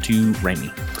us back to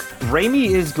Raimi. Raimi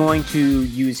is going to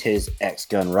use his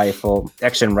X-Gen rifle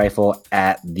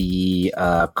at the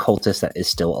cultist that is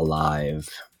still alive.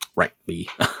 Right, the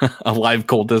alive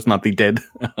cultist, not the dead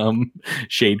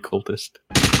shade cultist.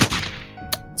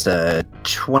 It's a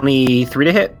 23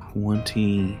 to hit.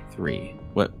 23.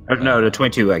 What? No,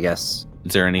 22, I guess.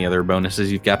 Is there any other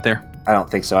bonuses you've got there? I don't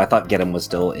think so. I thought Get Him was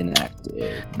still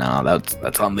inactive. No,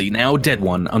 that's on the now dead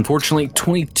one. Unfortunately,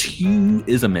 22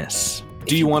 is a miss.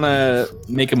 Do you want to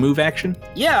make a move action?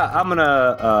 Yeah, I'm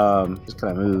gonna just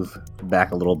kind of move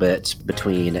back a little bit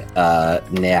between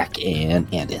Knack and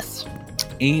Andis.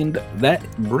 And that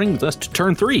brings us to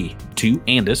turn 3 to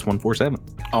Andis 147.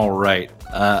 All right.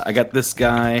 I got this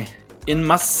guy in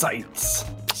my sights.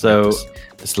 So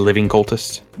this living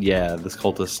cultist? Yeah, this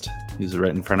cultist who's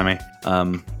right in front of me.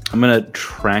 I'm going to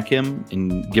track him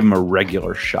and give him a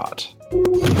regular shot.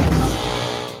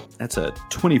 That's a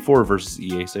 24 versus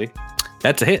EAC.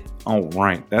 That's a hit. All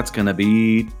right. That's going to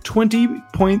be 20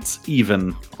 points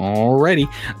even. Alrighty.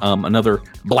 Another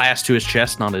blast to his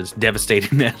chest, not as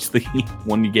devastating as the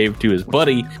one you gave to his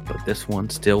buddy, but this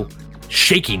one's still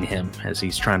shaking him as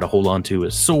he's trying to hold on to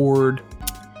his sword.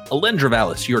 Alendra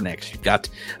Valis, you're next. You've got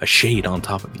a shade on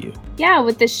top of you. Yeah,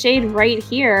 with the shade right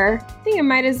here, I think I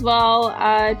might as well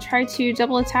try to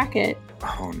double attack it.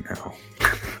 Oh no.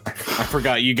 I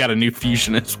forgot you got a new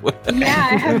fusion as well. Yeah,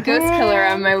 I have Ghost Killer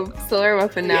on my solar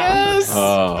weapon now. Yes!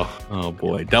 Oh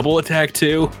boy. Double attack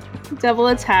too? Double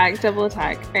attack.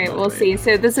 All right, we'll see.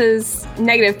 So this is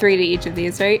 -3 to each of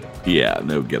these, right? Yeah,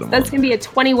 no, get them. That's going to be a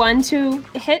 21 to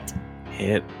hit.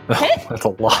 Hit? That's a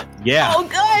lot. Yeah. Oh,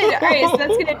 good. All right, so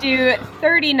that's going to do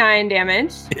 39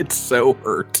 damage. It's so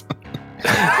hurt.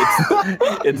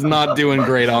 It's not doing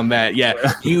great on that. Yeah,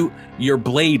 your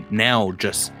blade now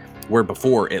just where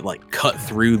before it like cut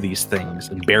through these things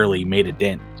and barely made a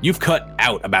dent. You've cut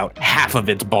out about half of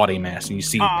its body mass, and you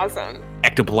see awesome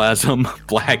ectoplasm,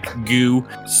 black goo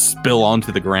spill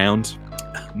onto the ground.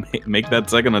 Make that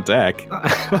second attack.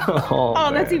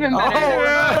 Oh, that's even better.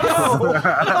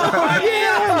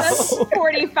 Yes! That's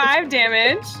 45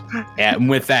 damage. And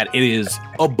with that, it is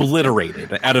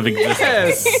obliterated out of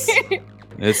existence. Yes.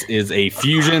 This is a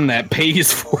fusion that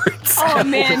pays for itself. Oh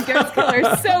man, Ghost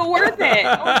Killer, so worth it.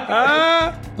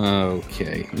 Oh,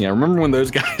 okay. Yeah, remember when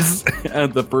those guys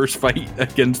at the first fight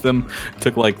against them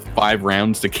took like 5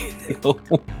 rounds to kill?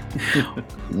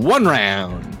 1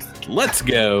 round. Let's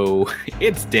go.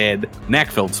 It's dead.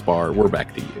 Knackfeldspar, we're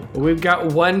back to you. We've got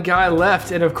one guy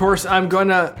left, and of course I'm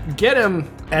gonna get him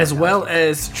as well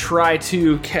as try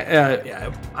to pick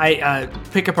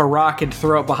up a rock and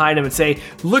throw it behind him and say,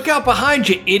 "Look out behind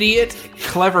you, idiot!"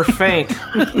 Clever feint.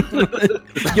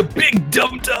 You big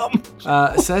dum-dum.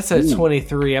 So that's a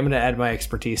 23. I'm gonna add my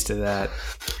expertise to that.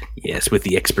 Yes, with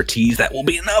the expertise, that will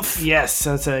be enough. Yes,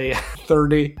 that's a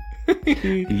 30.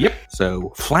 Yep.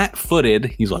 So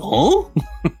flat-footed, he's like, huh?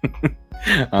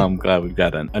 I'm glad we've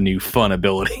got a new fun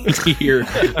ability here,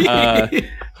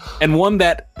 and one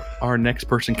that our next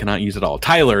person cannot use at all.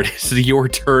 Tyler, this is your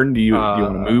turn. Do you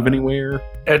want to move anywhere?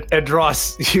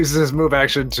 Dross uses his move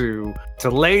action to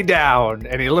lay down,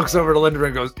 and he looks over to Linda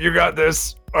and goes, "You got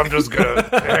this. I'm just gonna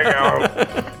hang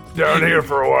out down here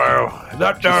for a while.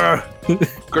 Good job.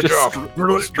 Good job.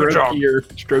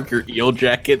 Stroke your eel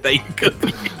jacket that you could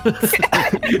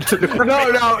use.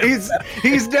 No,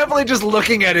 he's definitely just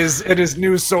looking at his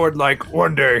new sword like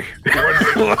one day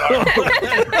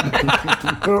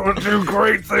we'll do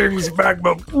great things.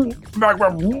 Magma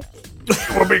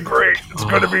will be great. It's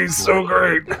going to be so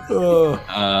great.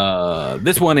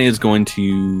 This one is going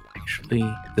to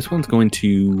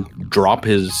drop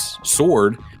his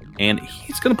sword. And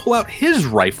he's going to pull out his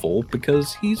rifle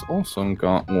because he's also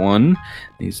got one.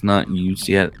 He's not used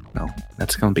yet. No,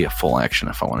 that's going to be a full action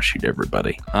if I want to shoot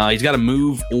everybody. He's got to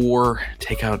move or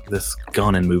take out this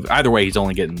gun and move. Either way, he's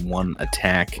only getting 1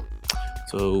 attack.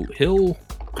 So he'll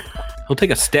take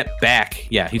a step back.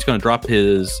 Yeah, he's going to drop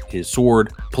his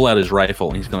sword, pull out his rifle,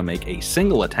 and he's going to make a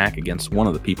single attack against one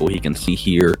of the people he can see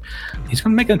here. He's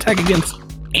going to make an attack against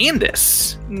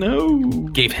Andis. No.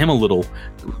 Gave him a little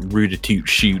ruditoot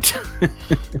shoot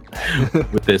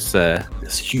with this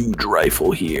huge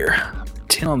rifle here.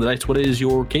 10 on the dice. What is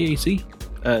your KAC?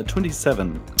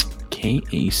 27.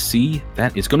 KAC.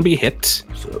 That is going to be a hit.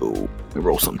 So we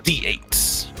roll some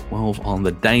d8s. 12 on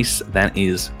the dice. That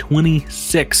is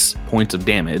 26 points of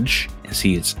damage. As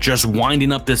he's just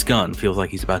winding up this gun. Feels like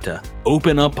he's about to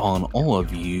open up on all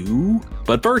of you.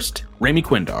 But first, Raimi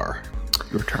Quindar.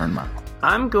 Your turn, Miles.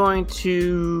 I'm going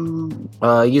to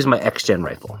use my X-Gen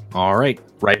rifle. All right.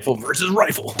 Rifle versus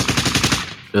rifle.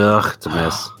 Ugh, it's a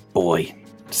miss. Boy.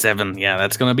 7. Yeah,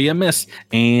 that's going to be a miss.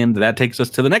 And that takes us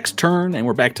to the next turn, and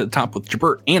we're back to the top with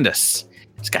Jabert Andis.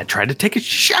 This guy tried to take a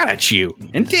shot at you,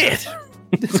 and did.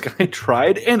 This guy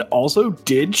tried and also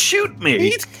did shoot me. I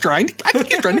think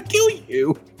he's trying to kill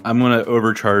you. I'm going to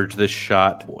overcharge this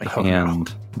shot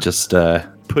and just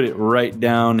put it right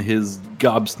down his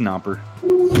gobsnopper.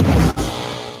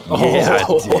 Yeah,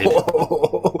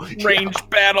 I did. Range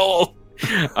battle.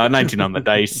 19 on the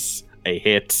dice. A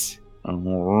hit. All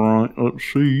right, let's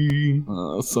see.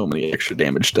 So many extra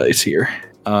damage dice here.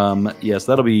 Yes,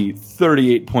 that'll be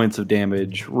 38 points of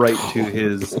damage right to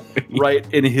his, right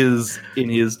in his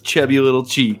chubby little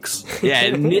cheeks. Yeah,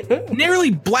 it nearly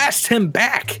blasts him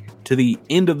back to the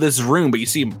end of this room, but you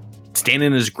see him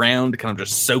standing his ground, kind of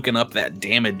just soaking up that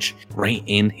damage right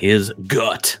in his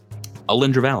gut.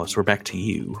 Alindra Vallis, we're back to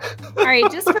you. All right,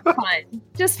 just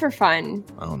for fun,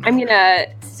 Oh, no. I'm gonna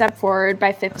step forward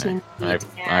by 15 feet.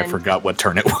 I forgot what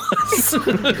turn it was.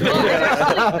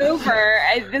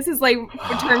 This is like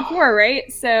turn 4,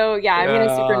 right? So yeah, I'm gonna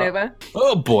supernova.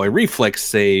 Oh boy, reflex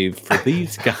save for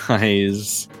these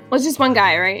guys. Well, it's just one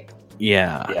guy, right?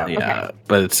 Yeah. Okay.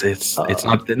 But it's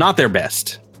not their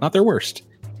best, not their worst.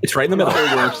 It's right in the middle.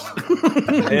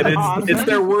 And it's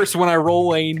their worst when I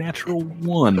roll a natural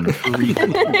 1. I'll be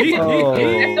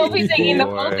taking the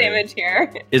full damage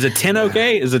here. Is a 10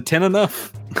 okay? Is a 10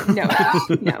 enough? No,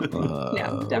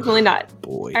 definitely not.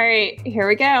 Boy. All right, here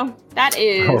we go. That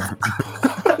is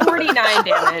 49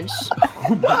 damage.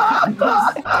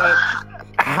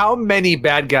 How many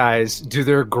bad guys do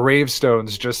their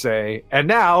gravestones just say, and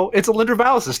now it's Alindra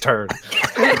Vallis' turn?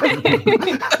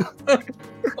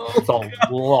 It's a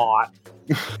lot.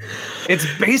 It's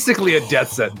basically a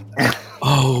death sentence.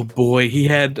 Oh boy, he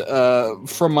had,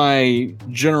 from my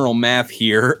general math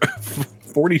here,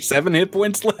 47 hit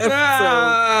points left.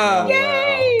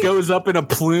 Yay! Goes up in a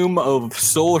plume of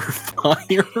solar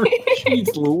fire.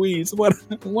 Jeez Louise, what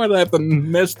did I have to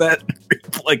mess that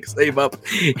reflex save up?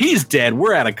 He's dead.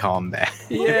 We're out of combat.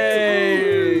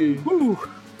 Yay! Woo.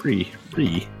 Pretty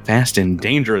fast and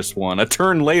dangerous one. A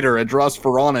turn later, Adros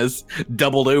Ferranis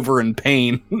doubled over in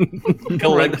pain.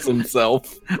 Collects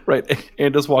himself. Right,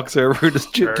 and just walks over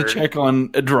to check on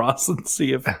Adros and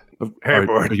see if. Hey,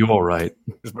 boy, are you all right?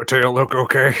 Does my tail look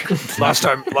okay? Last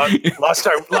time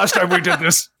we did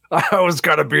this, I was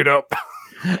kind of beat up.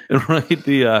 Right,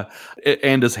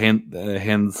 Andis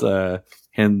hands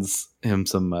him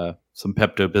some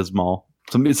Pepto-Bismol.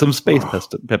 Some space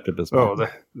Pepto-Bismol. Oh,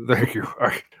 thank you.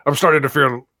 I'm starting to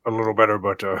feel a little better,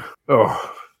 but they're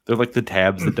like the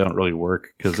tabs that don't really work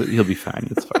because he'll be fine.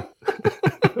 It's fine.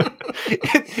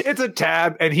 It's a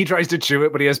tab, and he tries to chew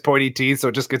it, but he has pointy teeth, so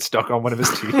it just gets stuck on one of his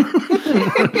teeth.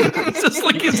 It's just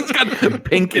like he's just got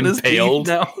pink in his teeth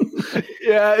now.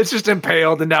 Yeah, it's just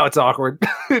impaled, and now it's awkward.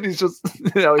 And he's just.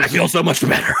 I feel so much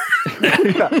better.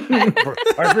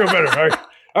 I feel better.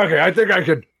 Okay, I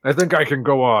think I can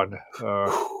go on.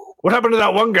 What happened to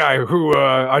that one guy who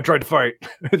I tried to fight?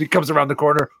 And he comes around the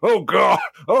corner. Oh God!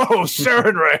 Oh,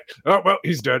 Saren Ray. Oh well,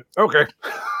 he's dead. Okay.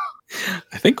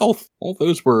 I think all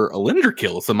those were Alindra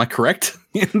kills. Am I correct?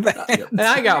 In that?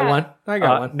 I got one.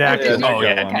 Knack.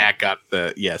 Knack got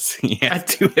the yes. He had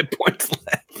 2 hit points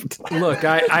left. Look,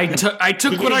 I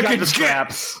took what I could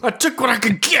get. I took what I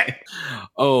could get.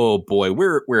 Oh boy,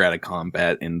 we're out of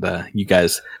combat, and you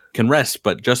guys can rest,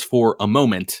 but just for a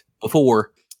moment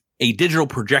before a digital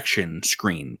projection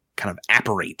screen kind of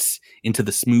apparates into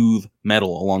the smooth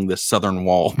metal along this southern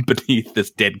wall beneath this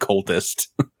dead cultist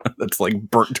that's like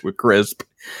burnt to a crisp.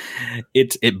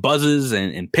 It buzzes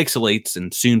and pixelates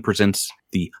and soon presents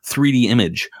the 3D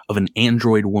image of an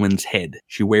android woman's head.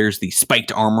 She wears the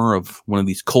spiked armor of one of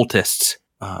these cultists,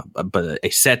 but a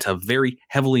set of very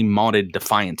heavily modded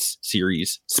Defiance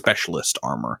series specialist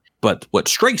armor. But what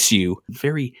strikes you,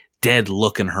 very dead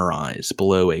look in her eyes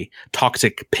below a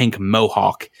toxic pink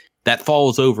mohawk that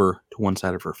falls over to one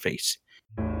side of her face.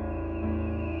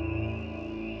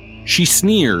 She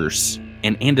sneers,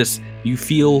 and Andis, you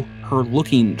feel her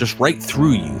looking just right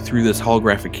through you, through this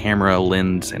holographic camera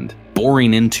lens, and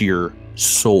boring into your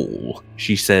soul.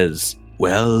 She says,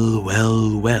 well,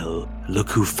 look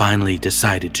who finally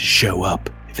decided to show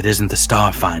up. If it isn't the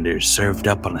Starfinders served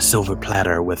up on a silver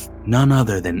platter with none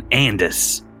other than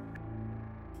Andis.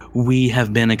 We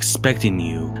have been expecting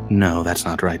you. No, that's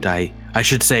not right. I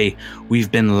should say,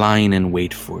 we've been lying in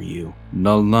wait for you.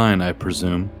 No line, I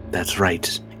presume. That's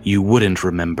right. You wouldn't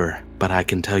remember, but I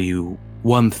can tell you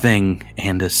one thing,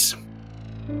 Andis.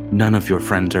 None of your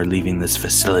friends are leaving this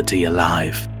facility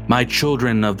alive. My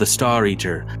children of the Star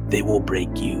Eater, they will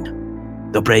break you.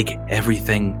 They'll break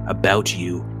everything about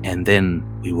you, and then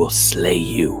we will slay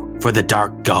you. for the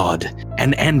Dark God.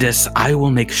 And Andis, I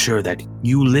will make sure that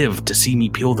you live to see me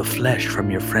peel the flesh from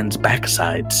your friends'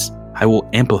 backsides. I will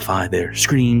amplify their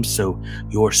screams so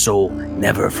your soul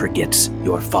never forgets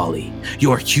your folly,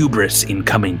 your hubris in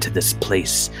coming to this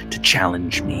place to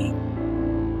challenge me.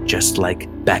 Just like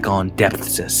back on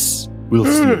Depthsis. We'll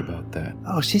see about that.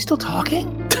 Oh, she's still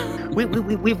talking?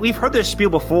 We've heard this spiel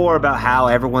before about how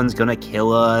everyone's gonna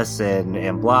kill us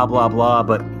and blah blah blah,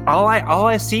 but all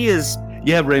I see is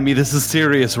Yeah, Raimi, this is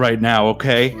serious right now,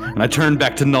 okay? And I turned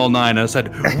back to Null 9 and I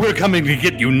said, we're coming to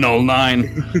get you, Null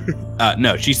 9.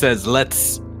 No, she says,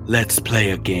 let's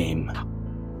play a game.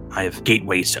 I have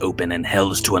gateways to open and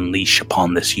hells to unleash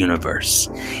upon this universe.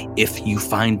 If you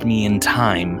find me in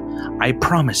time, I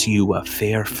promise you a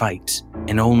fair fight,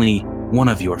 and only one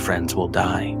of your friends will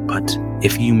die. But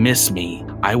if you miss me,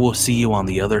 I will see you on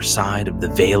the other side of the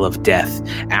Veil of Death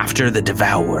after the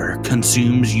Devourer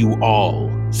consumes you all.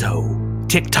 So,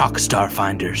 tick-tock,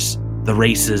 Starfinders. The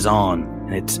race is on,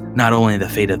 and it's not only the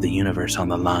fate of the universe on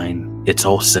the line, it's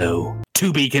also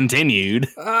to be continued.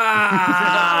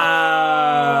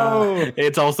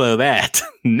 It's also that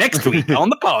next week on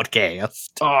the podcast.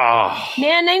 Oh,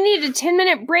 Man, I need a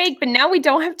 10-minute break, but now we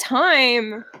don't have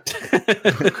time.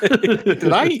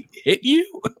 Did I hit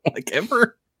you like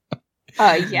ever?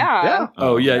 Yeah.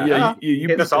 Oh yeah. You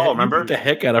hit us all, remember? You beat the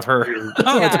heck out of her.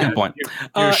 Oh, that's a good point.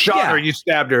 you shot her, you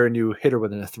stabbed her, and you hit her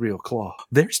with an ethereal claw.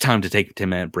 There's time to take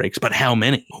 10-minute breaks, but how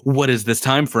many? What is this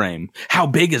time frame? How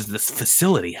big is this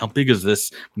facility? How big is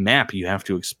this map you have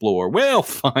to explore? We'll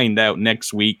find out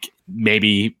next week.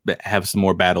 Maybe have some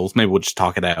more battles. Maybe we'll just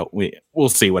talk it out. We'll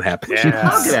see what happens.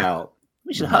 Hug it out.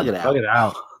 We should hug it out. Hug it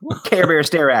out. Care Bear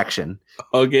stare action.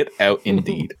 Hug it out,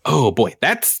 indeed. Oh boy,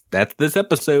 that's this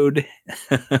episode.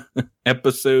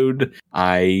 Episode,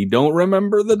 I don't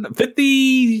remember the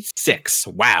 56.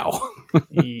 Wow.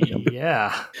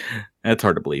 Yeah. That's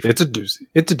hard to believe. It's a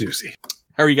doozy.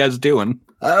 How are you guys doing?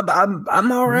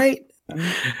 I'm all right.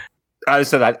 I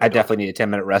just said I definitely need a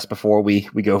 10-minute rest before we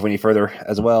go any further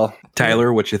as well.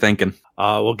 Tyler, what you thinking?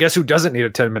 Well, guess who doesn't need a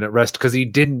 10-minute rest because he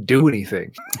didn't do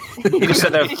anything. He just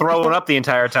sat there throwing up the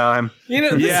entire time. You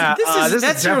know,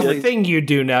 that's the thing you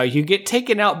do now. You get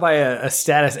taken out by a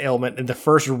status ailment in the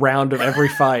first round of every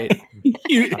fight.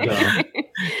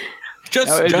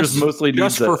 Just mostly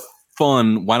just for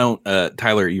fun. Why don't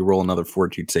Tyler? You roll another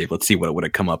fortitude save. Let's see what would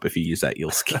have come up if you use that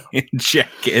eel skin check.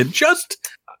 And just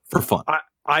for fun.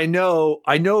 I know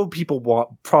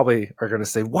people probably are going to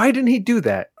say, why didn't he do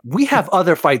that? We have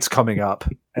other fights coming up,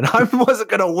 and I wasn't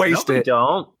going to waste it.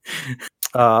 Don't.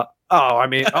 I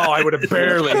would have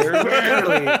barely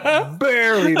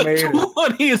made it.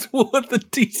 20 is what the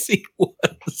DC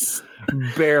was.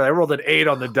 Barely. I rolled an 8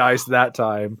 on the dice that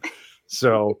time.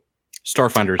 So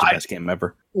Starfinder is the best game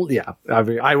ever. Well, yeah. I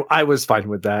mean, I was fine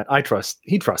with that.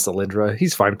 He trusts Alindra.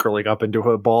 He's fine curling up into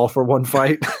a ball for one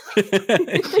fight.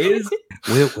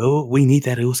 We need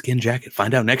that oilskin jacket.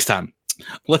 Find out next time.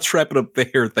 Let's wrap it up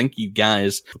there. Thank you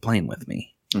guys for playing with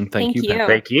me. And Thank you.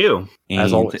 Thank you. And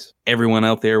as always. Everyone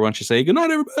out there, why don't you say good night,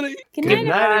 everybody? Good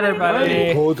night,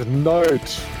 everybody. Good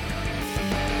night.